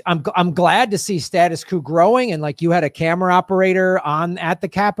I'm glad to see Status Quo growing. And like, you had a camera operator at the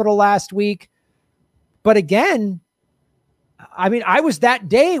Capitol last week. But again, I mean, that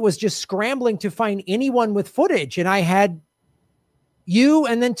day was just scrambling to find anyone with footage. And I had you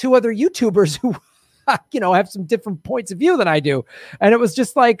and then 2 other YouTubers who, you know, have some different points of view than I do. And it was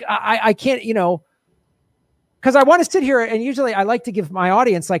just like, I can't, you know, because I want to sit here, and usually I like to give my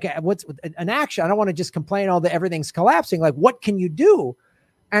audience like what's an action. I don't want to just complain everything's collapsing. Like, what can you do?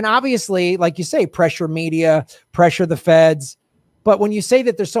 And obviously, like you say, pressure media, pressure the feds. But when you say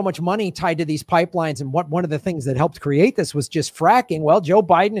that there's so much money tied to these pipelines, and one of the things that helped create this was just fracking, well, Joe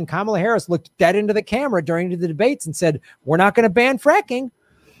Biden and Kamala Harris looked dead into the camera during the debates and said, we're not going to ban fracking.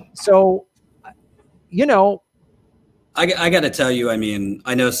 So, you know. I got to tell you, I mean,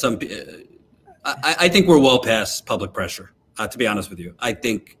 I know I think we're well past public pressure, to be honest with you. I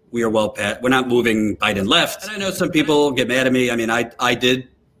think we are well past, we're not moving Biden left. And I know some people get mad at me. I mean, I did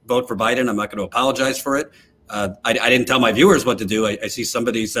vote for Biden. I'm not going to apologize for it. I didn't tell my viewers what to do. I see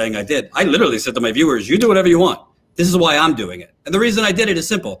somebody saying I did. I literally said to my viewers, you do whatever you want. This is why I'm doing it. And the reason I did it is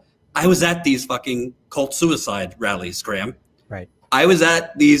simple. I was at these fucking cult suicide rallies, Graham. Right. I was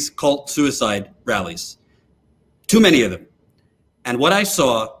at these cult suicide rallies. Too many of them. And what I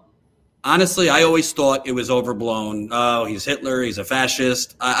saw, honestly, I always thought it was overblown. Oh, he's Hitler. He's a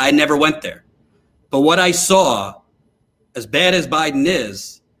fascist. I never went there. But what I saw as bad as Biden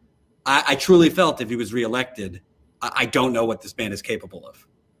is, I truly felt if he was reelected, I don't know what this man is capable of.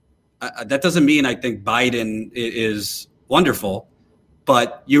 That doesn't mean I think Biden is wonderful,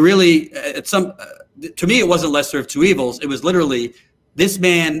 but you really, to me, it wasn't lesser of two evils. It was literally, this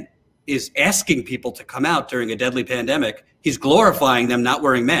man is asking people to come out during a deadly pandemic. He's glorifying them not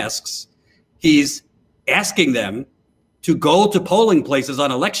wearing masks. He's asking them to go to polling places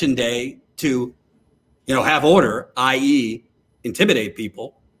on election day to, have order, i.e. intimidate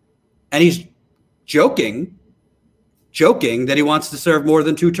people. And he's joking that he wants to serve more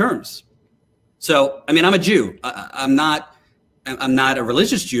than 2 terms. So, I mean, I'm a Jew. I'm not a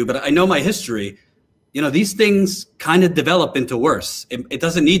religious Jew, but I know my history. These things kind of develop into worse. It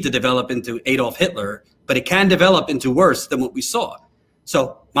doesn't need to develop into Adolf Hitler, but it can develop into worse than what we saw.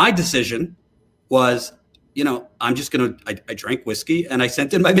 So my decision was, I'm just going to, I drank whiskey and I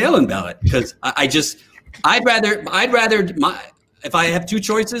sent in my mail-in ballot because I'd rather, if I have 2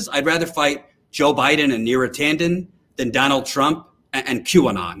 choices, I'd rather fight Joe Biden and Neera Tanden than Donald Trump and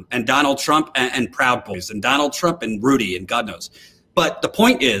QAnon and Donald Trump and Proud Boys and Donald Trump and Rudy and God knows. But the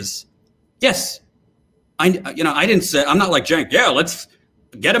point is, yes, I didn't say, I'm not like Cenk. Yeah, let's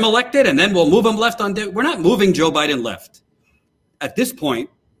get him elected and then we'll move him left on. We're not moving Joe Biden left. At this point,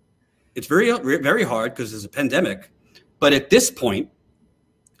 it's very, very hard because there's a pandemic. But at this point,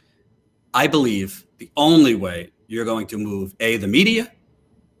 I believe the only way you're going to move, A, the media,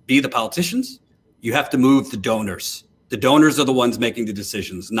 B, the politicians, you have to move the donors. The donors are the ones making the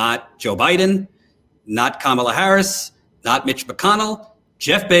decisions, not Joe Biden, not Kamala Harris, not Mitch McConnell,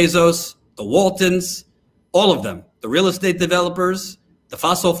 Jeff Bezos, the Waltons, all of them, the real estate developers, the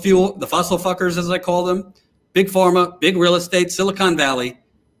fossil fuckers, as I call them, big pharma, big real estate, Silicon Valley.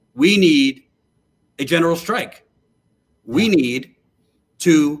 We need a general strike. We need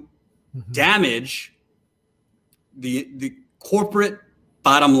to damage the corporate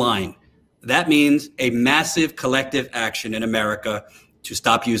bottom line. That means a massive collective action in America to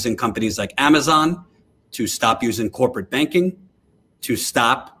stop using companies like Amazon, to stop using corporate banking, to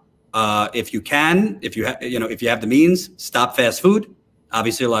stop, if you have the means, stop fast food.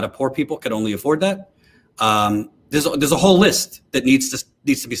 Obviously, a lot of poor people can only afford that. There's a whole list that needs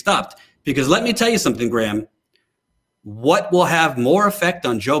to be stopped. Because let me tell you something, Graham. What will have more effect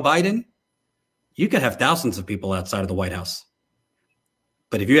on Joe Biden? You could have thousands of people outside of the White House.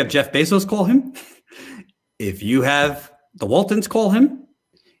 But if you have Jeff Bezos call him, if you have the Waltons call him,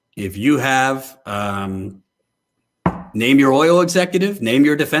 if you have name your oil executive, name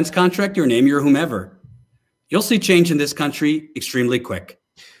your defense contractor, name your whomever, you'll see change in this country extremely quick.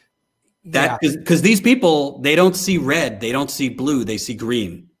 Because these people, they don't see red, they don't see blue, they see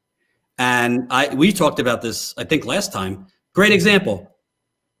green. And we talked about this, I think, last time. Great example.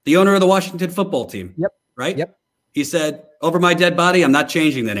 The owner of the Washington football team. Yep. Right? Yep. He said, over my dead body, I'm not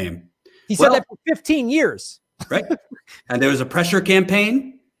changing the name. He said that for 15 years. Right. And there was a pressure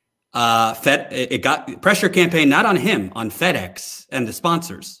campaign. It got pressure campaign, not on him, on FedEx and the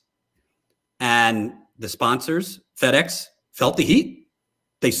sponsors. And the sponsors, FedEx, felt the heat.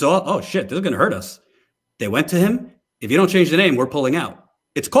 They saw, oh shit, this is going to hurt us. They went to him. If you don't change the name, we're pulling out.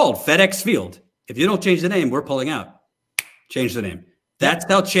 It's called FedEx Field. If you don't change the name, we're pulling out. Change the name. That's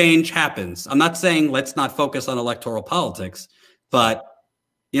how change happens. I'm not saying let's not focus on electoral politics, but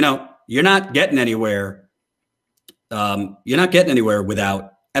you're not getting anywhere. You're not getting anywhere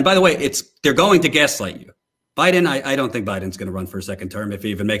without. And by the way, they're going to gaslight you. Biden, I don't think Biden's going to run for a second term if he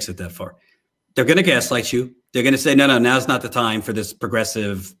even makes it that far. They're going to gaslight you. They're going to say, no, now's not the time for this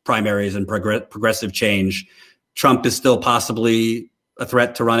progressive primaries and progressive change. Trump is still possibly a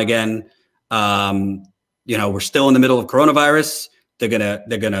threat to run again. We're still in the middle of coronavirus. They're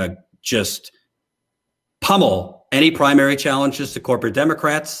gonna just pummel any primary challenges to corporate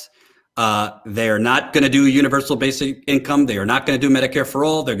Democrats. They are not going to do universal basic income. They are not going to do Medicare for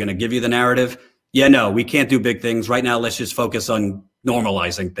all. They're going to give you the narrative. Yeah, no, we can't do big things right now. Let's just focus on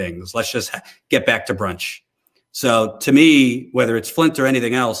normalizing things. Let's just get back to brunch. So to me, whether it's Flint or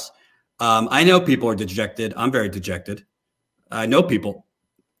anything else, I know people are dejected. I'm very dejected. I know people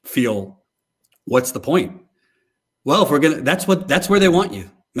feel, what's the point? Well, that's where they want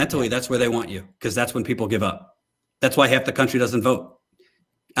you. Mentally, that's where they want you, because that's when people give up. That's why half the country doesn't vote.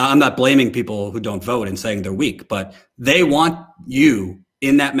 I'm not blaming people who don't vote and saying they're weak, but they want you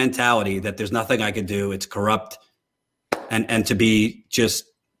in that mentality that there's nothing I could do. It's corrupt, and to be just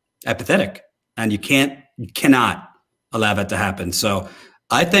apathetic. And you cannot allow that to happen. So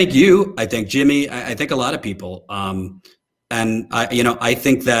I thank you. I thank Jimmy. I thank a lot of people. And I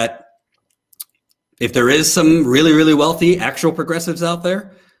think that if there is some really, really wealthy actual progressives out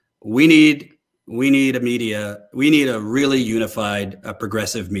there, we need we need a really unified,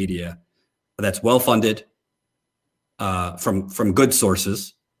 progressive media that's well funded from good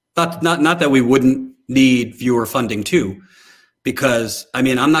sources. Not that we wouldn't need viewer funding too, because I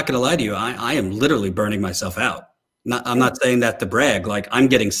mean, I'm not going to lie to you. I am literally burning myself out. I'm not saying that to brag. Like, I'm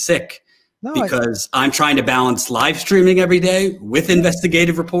getting sick because I'm trying to balance live streaming every day with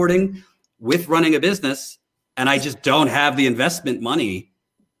investigative reporting, with running a business, and I just don't have the investment money.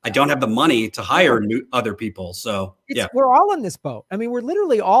 I don't have the money to hire other people. So yeah, we're all in this boat. I mean, we're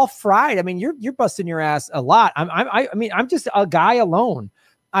literally all fried. I mean, you're busting your ass a lot. I mean, I'm just a guy alone.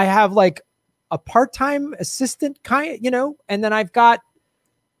 I have like a part-time assistant kind, you know, and then I've got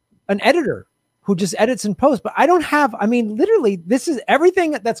an editor who just edits and posts, but I don't have, I mean, literally this is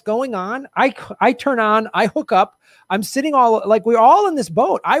everything that's going on. I turn on, I hook up, I'm sitting all like we're all in this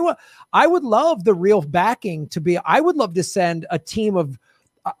boat. I would love the real backing to be, I would love to send a team of,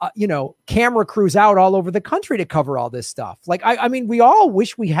 you know, camera crews out all over the country to cover all this stuff. Like, I mean, we all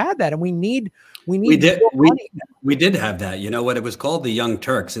wish we had that, and we did have that. You know what? It was called the Young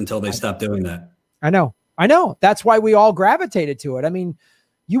Turks until they stopped doing that. I know. That's why we all gravitated to it. I mean,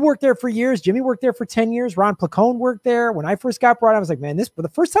 you worked there for years. Jimmy worked there for 10 years. Ron Placone worked there. When I first got brought, I was like, man, the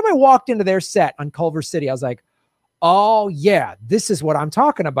first time I walked into their set on Culver City, I was like, oh yeah, this is what I'm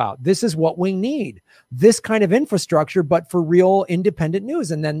talking about. This is what we need. This kind of infrastructure, but for real independent news.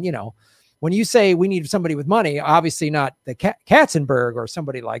 And then, you know, when you say we need somebody with money, obviously not the Katzenberg or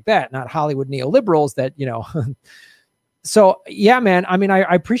somebody like that, not Hollywood neoliberals that, you know. So yeah, man, I mean, I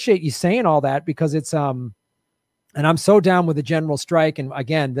appreciate you saying all that, because it's, and I'm so down with the general strike. And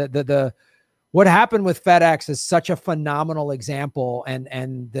again, the what happened with FedEx is such a phenomenal example. And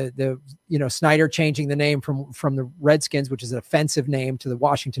the you know, Snyder changing the name from the Redskins, which is an offensive name, to the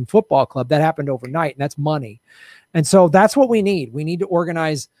Washington Football Club, that happened overnight, and that's money. And so that's what we need. We need to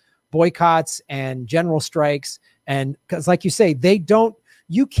organize boycotts and general strikes. And because like you say,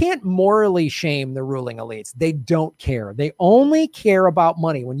 you can't morally shame the ruling elites. They don't care. They only care about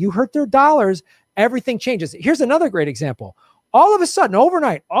money. When you hurt their dollars, everything changes. Here's another great example. All of a sudden,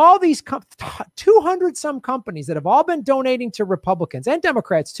 overnight, all these 200 some companies that have all been donating to Republicans and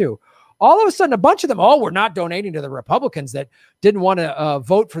Democrats too, all of a sudden, a bunch of them, we're not donating to the Republicans that didn't want to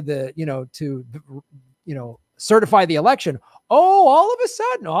vote for the, you know, to, you know, certify the election. Oh, all of a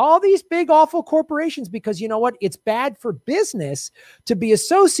sudden, all these big, awful corporations, because you know what? It's bad for business to be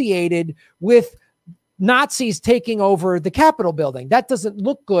associated with Nazis taking over the Capitol building. That doesn't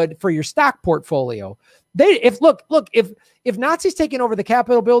look good for your stock portfolio. If Nazis taking over the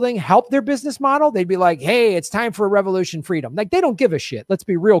Capitol building help their business model, they'd be like, hey, it's time for a revolution, freedom. Like, they don't give a shit. Let's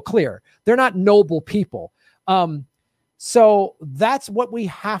be real clear. They're not noble people. So that's what we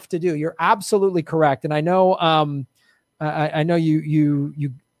have to do. You're absolutely correct. And I know, I know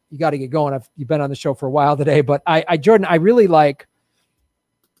you got to get going. You've been on the show for a while today, but Jordan, I really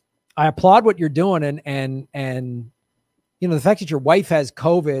I applaud what you're doing. And, you know, the fact that your wife has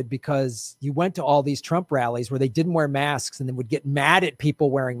COVID because you went to all these Trump rallies where they didn't wear masks and then would get mad at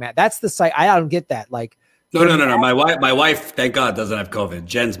people wearing masks. That's the site. I don't get that. Like, no. My wife, thank God, doesn't have COVID.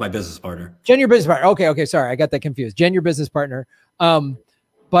 Jen's my business partner. Jen, your business partner. Okay. Sorry. I got that confused. Jen, your business partner.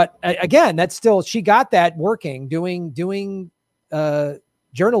 But again, that's still, she got that working, doing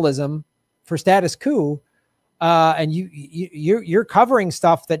journalism for Status Quo. And you're covering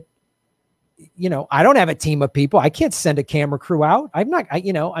stuff that, you know, I don't have a team of people. I can't send a camera crew out. I'm not,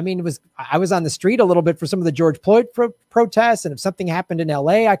 I was on the street a little bit for some of the George Floyd protests. And if something happened in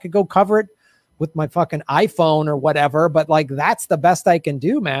LA, I could go cover it with my fucking iPhone or whatever. But like, that's the best I can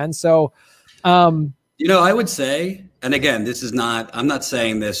do, man. So, you know, I would say, and again, I'm not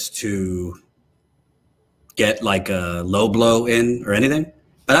saying this to get like a low blow in or anything,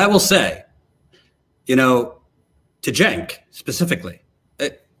 but I will say, you know, to Cenk specifically,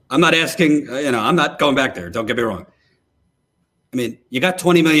 I'm not asking, I'm not going back there. Don't get me wrong. I mean, you got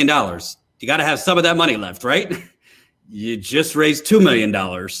 $20 million. You got to have some of that money left, right? You just raised $2 million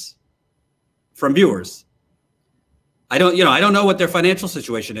from viewers. I don't know what their financial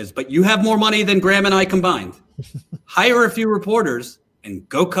situation is, but you have more money than Graham and I combined. Hire a few reporters and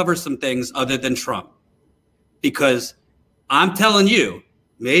go cover some things other than Trump. Because I'm telling you,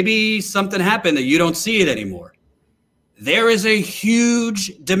 maybe something happened that you don't see it anymore. There is a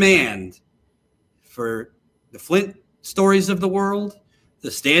huge demand for the Flint stories of the world, the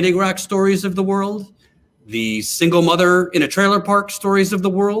Standing Rock stories of the world, the single mother in a trailer park stories of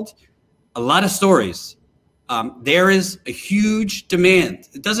the world, a lot of stories. There is a huge demand.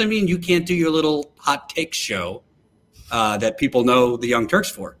 It doesn't mean you can't do your little hot take show that people know the Young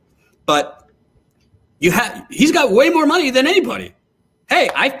Turks for, but he's got way more money than anybody. Hey,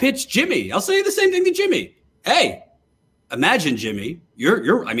 I've pitched Jimmy. I'll say the same thing to Jimmy. Hey, imagine Jimmy,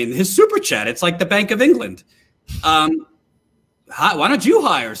 I mean, his super chat, it's like the Bank of England. Why don't you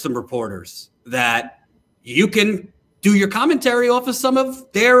hire some reporters that you can do your commentary off of some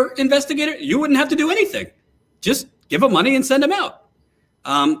of their investigators? You wouldn't have to do anything. Just give them money and send them out.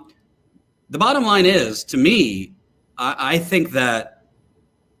 The bottom line is, to me, I think that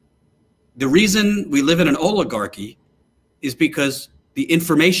the reason we live in an oligarchy is because the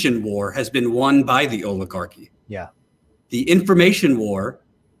information war has been won by the oligarchy. Yeah. The information war,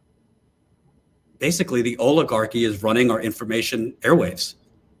 basically the oligarchy is running our information airwaves.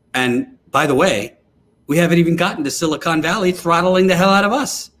 And by the way, we haven't even gotten to Silicon Valley throttling the hell out of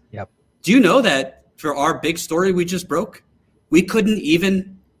us. Yep. Do you know that for our big story we just broke, we couldn't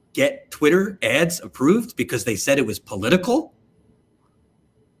even get Twitter ads approved because they said it was political?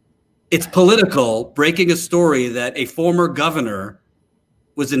 It's political breaking a story that a former governor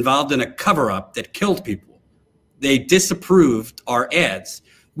was involved in a cover-up that killed people. They disapproved our ads.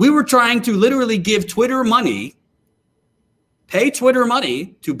 We were trying to literally give Twitter money, pay Twitter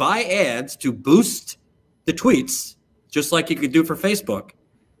money to buy ads to boost the tweets, just like you could do for Facebook.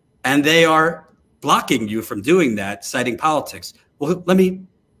 And they are blocking you from doing that, citing politics. Well,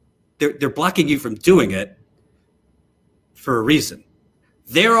 they're blocking you from doing it for a reason.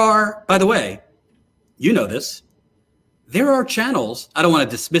 There are, by the way, you know this, there are channels, I don't want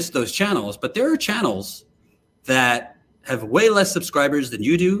to dismiss those channels, but there are channels that have way less subscribers than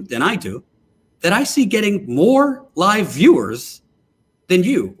you do, than I do, that I see getting more live viewers than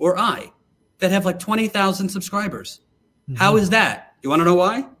you or I, that have like 20,000 subscribers. Mm-hmm. How is that? You want to know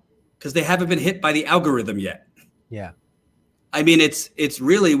why? Because they haven't been hit by the algorithm yet. Yeah. I mean, it's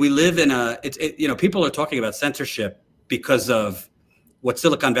really, we live in people are talking about censorship because of what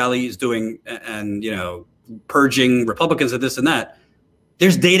Silicon Valley is doing and, purging Republicans of this and that.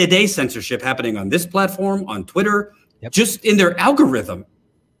 There's day-to-day censorship happening on this platform, on Twitter, just in their algorithm.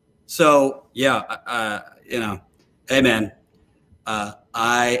 So, yeah, hey, man,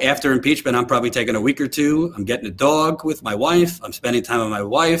 after impeachment, I'm probably taking a week or two. I'm getting a dog with my wife. I'm spending time with my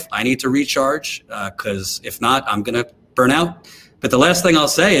wife. I need to recharge because if not, I'm going to burn out. But the last thing I'll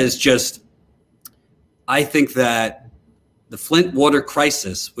say is just, I think that the Flint water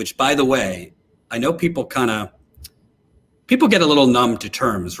crisis, which, by the way, I know people get a little numb to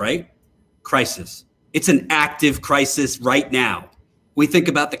terms, right? Crisis. It's an active crisis right now. We think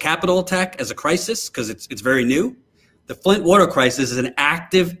about the Capitol attack as a crisis because it's very new. The Flint water crisis is an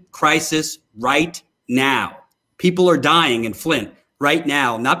active crisis right now. People are dying in Flint right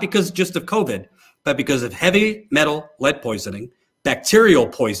now, not because just of COVID, but because of heavy metal lead poisoning, bacterial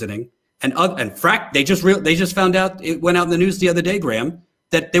poisoning, and frack. They just found out, it went out in the news the other day, Graham,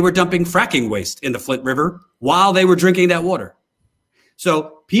 that they were dumping fracking waste in the Flint River while they were drinking that water.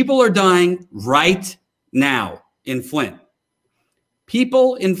 So people are dying right now in Flint.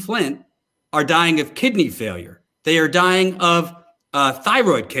 People in Flint are dying of kidney failure. They are dying of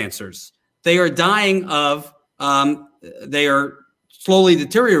thyroid cancers. They are dying of, they are slowly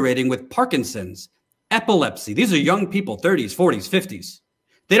deteriorating with Parkinson's, epilepsy. These are young people, 30s, 40s, 50s.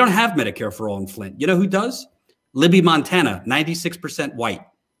 They don't have Medicare for all in Flint. You know who does? Libby, Montana, 96% white.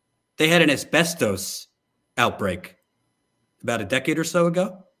 They had an asbestos outbreak about a decade or so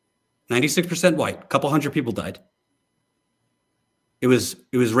ago. 96% white. A couple hundred people died. It was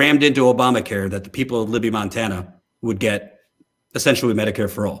rammed into Obamacare that the people of Libby, Montana would get essentially Medicare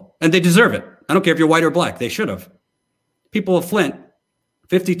for all. And they deserve it. I don't care if you're white or black. They should have. People of Flint,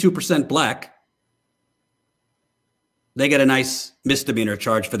 52% black. They get a nice misdemeanor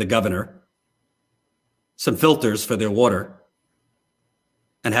charge for the governor, some filters for their water,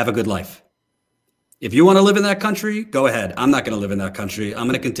 and have a good life. If you want to live in that country, go ahead. I'm not going to live in that country. I'm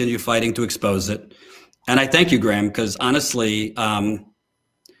going to continue fighting to expose it. And I thank you, Graham, because honestly,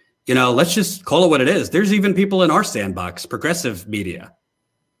 let's just call it what it is. There's even people in our sandbox, progressive media,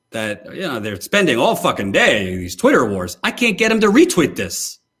 that, they're spending all fucking day, these Twitter wars. I can't get them to retweet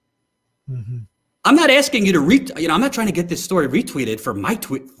this. Mm-hmm. I'm not asking you to I'm not trying to get this story retweeted for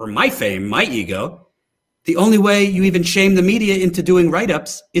my fame, my ego. The only way you even shame the media into doing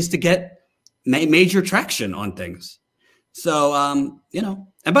write-ups is to get major traction on things. So,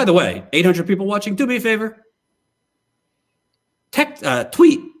 and by the way, 800 people watching, do me a favor.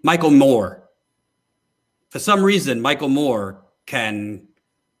 Tweet Michael Moore. For some reason, Michael Moore can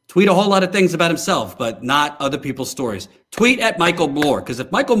tweet a whole lot of things about himself, but not other people's stories. Tweet at Michael Moore, because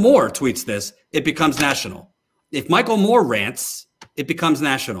if Michael Moore tweets this, it becomes national. If Michael Moore rants, it becomes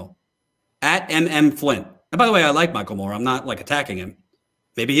national. At MM Flint. And by the way, I like Michael Moore. I'm not attacking him.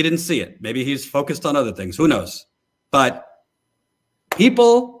 Maybe he didn't see it. Maybe he's focused on other things. Who knows? But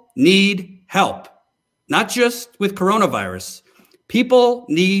People need help, not just with coronavirus. People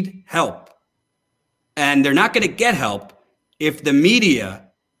need help. And they're not going to get help if the media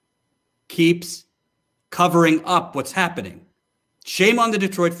keeps covering up what's happening. Shame on the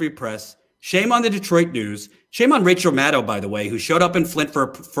Detroit Free Press. Shame on the Detroit News. Shame on Rachel Maddow, by the way, who showed up in Flint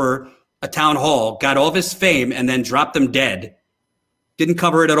for a town hall, got all of his fame, and then dropped them dead. Didn't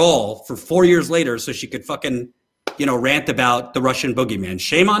cover it at all for 4 years later so she could fucking, rant about the Russian boogeyman.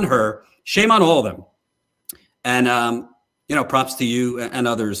 Shame on her. Shame on all of them. And, props to you and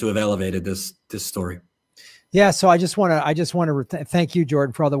others who have elevated this story. Yeah, so I just want to thank you,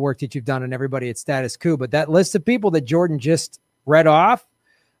 Jordan, for all the work that you've done and everybody at Status Coup. But that list of people that Jordan just read off,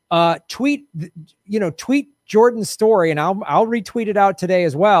 tweet Jordan's story, and I'll retweet it out today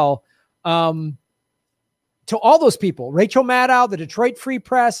as well. To all those people, Rachel Maddow, the Detroit Free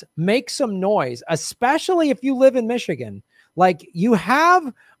Press, make some noise, especially if you live in Michigan. Like, you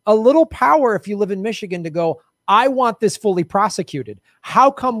have a little power if you live in Michigan to go, I want this fully prosecuted.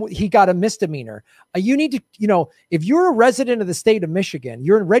 How come he got a misdemeanor? You need to, if you're a resident of the state of Michigan,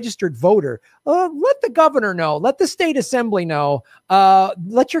 you're a registered voter, let the governor know, let the state assembly know,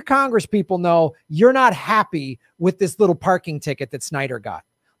 let your Congress people know you're not happy with this little parking ticket that Snyder got.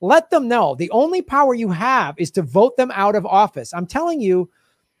 Let them know. The only power you have is to vote them out of office. I'm telling you,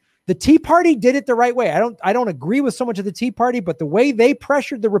 the Tea Party did it the right way. I don't agree with so much of the Tea Party, but the way they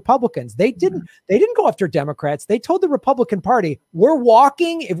pressured the Republicans, they didn't go after Democrats. They told the Republican Party, we're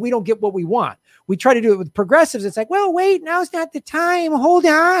walking if we don't get what we want. We try to do it with progressives. It's like, well, wait, now's not the time. Hold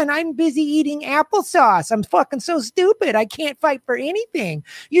on. I'm busy eating applesauce. I'm fucking so stupid. I can't fight for anything.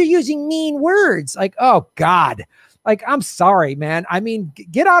 You're using mean words. Like, oh God. Like, I'm sorry, man. I mean,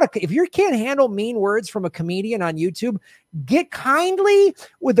 get out of, if you can't handle mean words from a comedian on YouTube, get kindly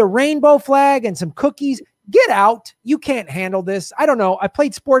with a rainbow flag and some cookies. Get out. You can't handle this. I don't know. I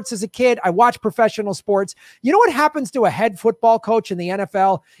played sports as a kid. I watched professional sports. You know what happens to a head football coach in the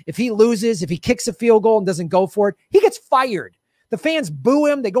NFL? If he loses, if he kicks a field goal and doesn't go for it, he gets fired. The fans boo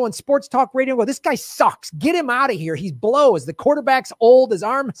him. They go on sports talk radio and go, this guy sucks. Get him out of here. He blows. The quarterback's old. His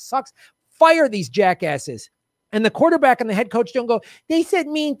arm sucks. Fire these jackasses. And the quarterback and the head coach don't go, they said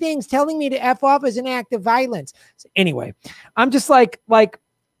mean things, telling me to F off as an act of violence. So anyway, I'm just like,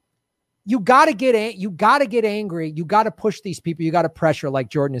 you got to get angry. You got to push these people. You got to pressure, like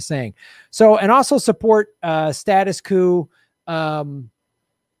Jordan is saying. So, and also support Status Coup.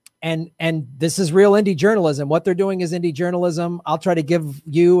 And this is real indie journalism. What they're doing is indie journalism. I'll try to give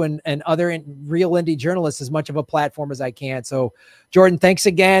you and other real indie journalists as much of a platform as I can. So, Jordan, thanks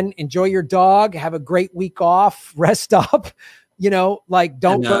again. Enjoy your dog. Have a great week off. Rest up. Don't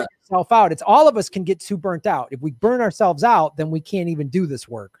burn yourself out. It's all of us can get too burnt out. If we burn ourselves out, then we can't even do this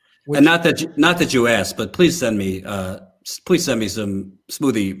work. And not that you asked, but please send me some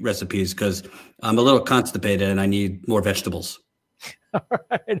smoothie recipes because I'm a little constipated and I need more vegetables. All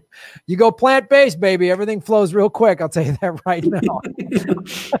right. You go plant-based, baby. Everything flows real quick. I'll tell you that right now.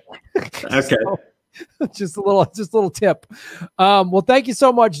 Okay. So, just a little tip. Well, thank you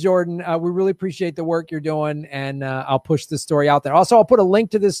so much, Jordan. We really appreciate the work you're doing, and I'll push this story out there. Also, I'll put a link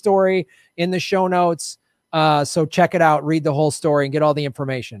to this story in the show notes. So check it out, read the whole story, and get all the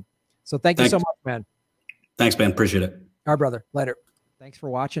information. So thanks you so much, man. Thanks, man. Appreciate it. All right, brother. Later. Thanks for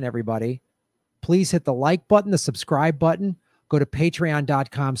watching, everybody. Please hit the like button, the subscribe button. Go to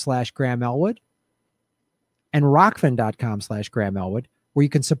patreon.com/Graham Elwood and rockfin.com/Graham Elwood, where you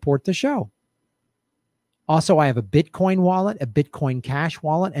can support the show. Also, I have a Bitcoin wallet, a Bitcoin Cash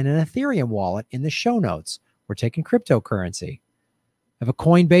wallet, and an Ethereum wallet in the show notes. We're taking cryptocurrency. I have a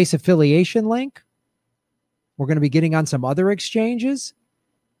Coinbase affiliation link. We're going to be getting on some other exchanges.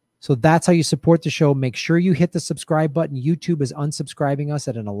 So that's how you support the show. Make sure you hit the subscribe button. YouTube is unsubscribing us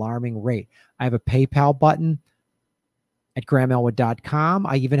at an alarming rate. I have a PayPal button at GrahamElwood.com.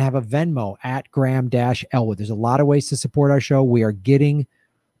 I even have a Venmo at Graham-Elwood. There's a lot of ways to support our show. We are getting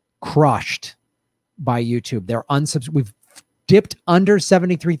crushed by YouTube. We've dipped under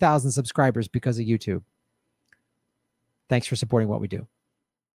 73,000 subscribers because of YouTube. Thanks for supporting what we do.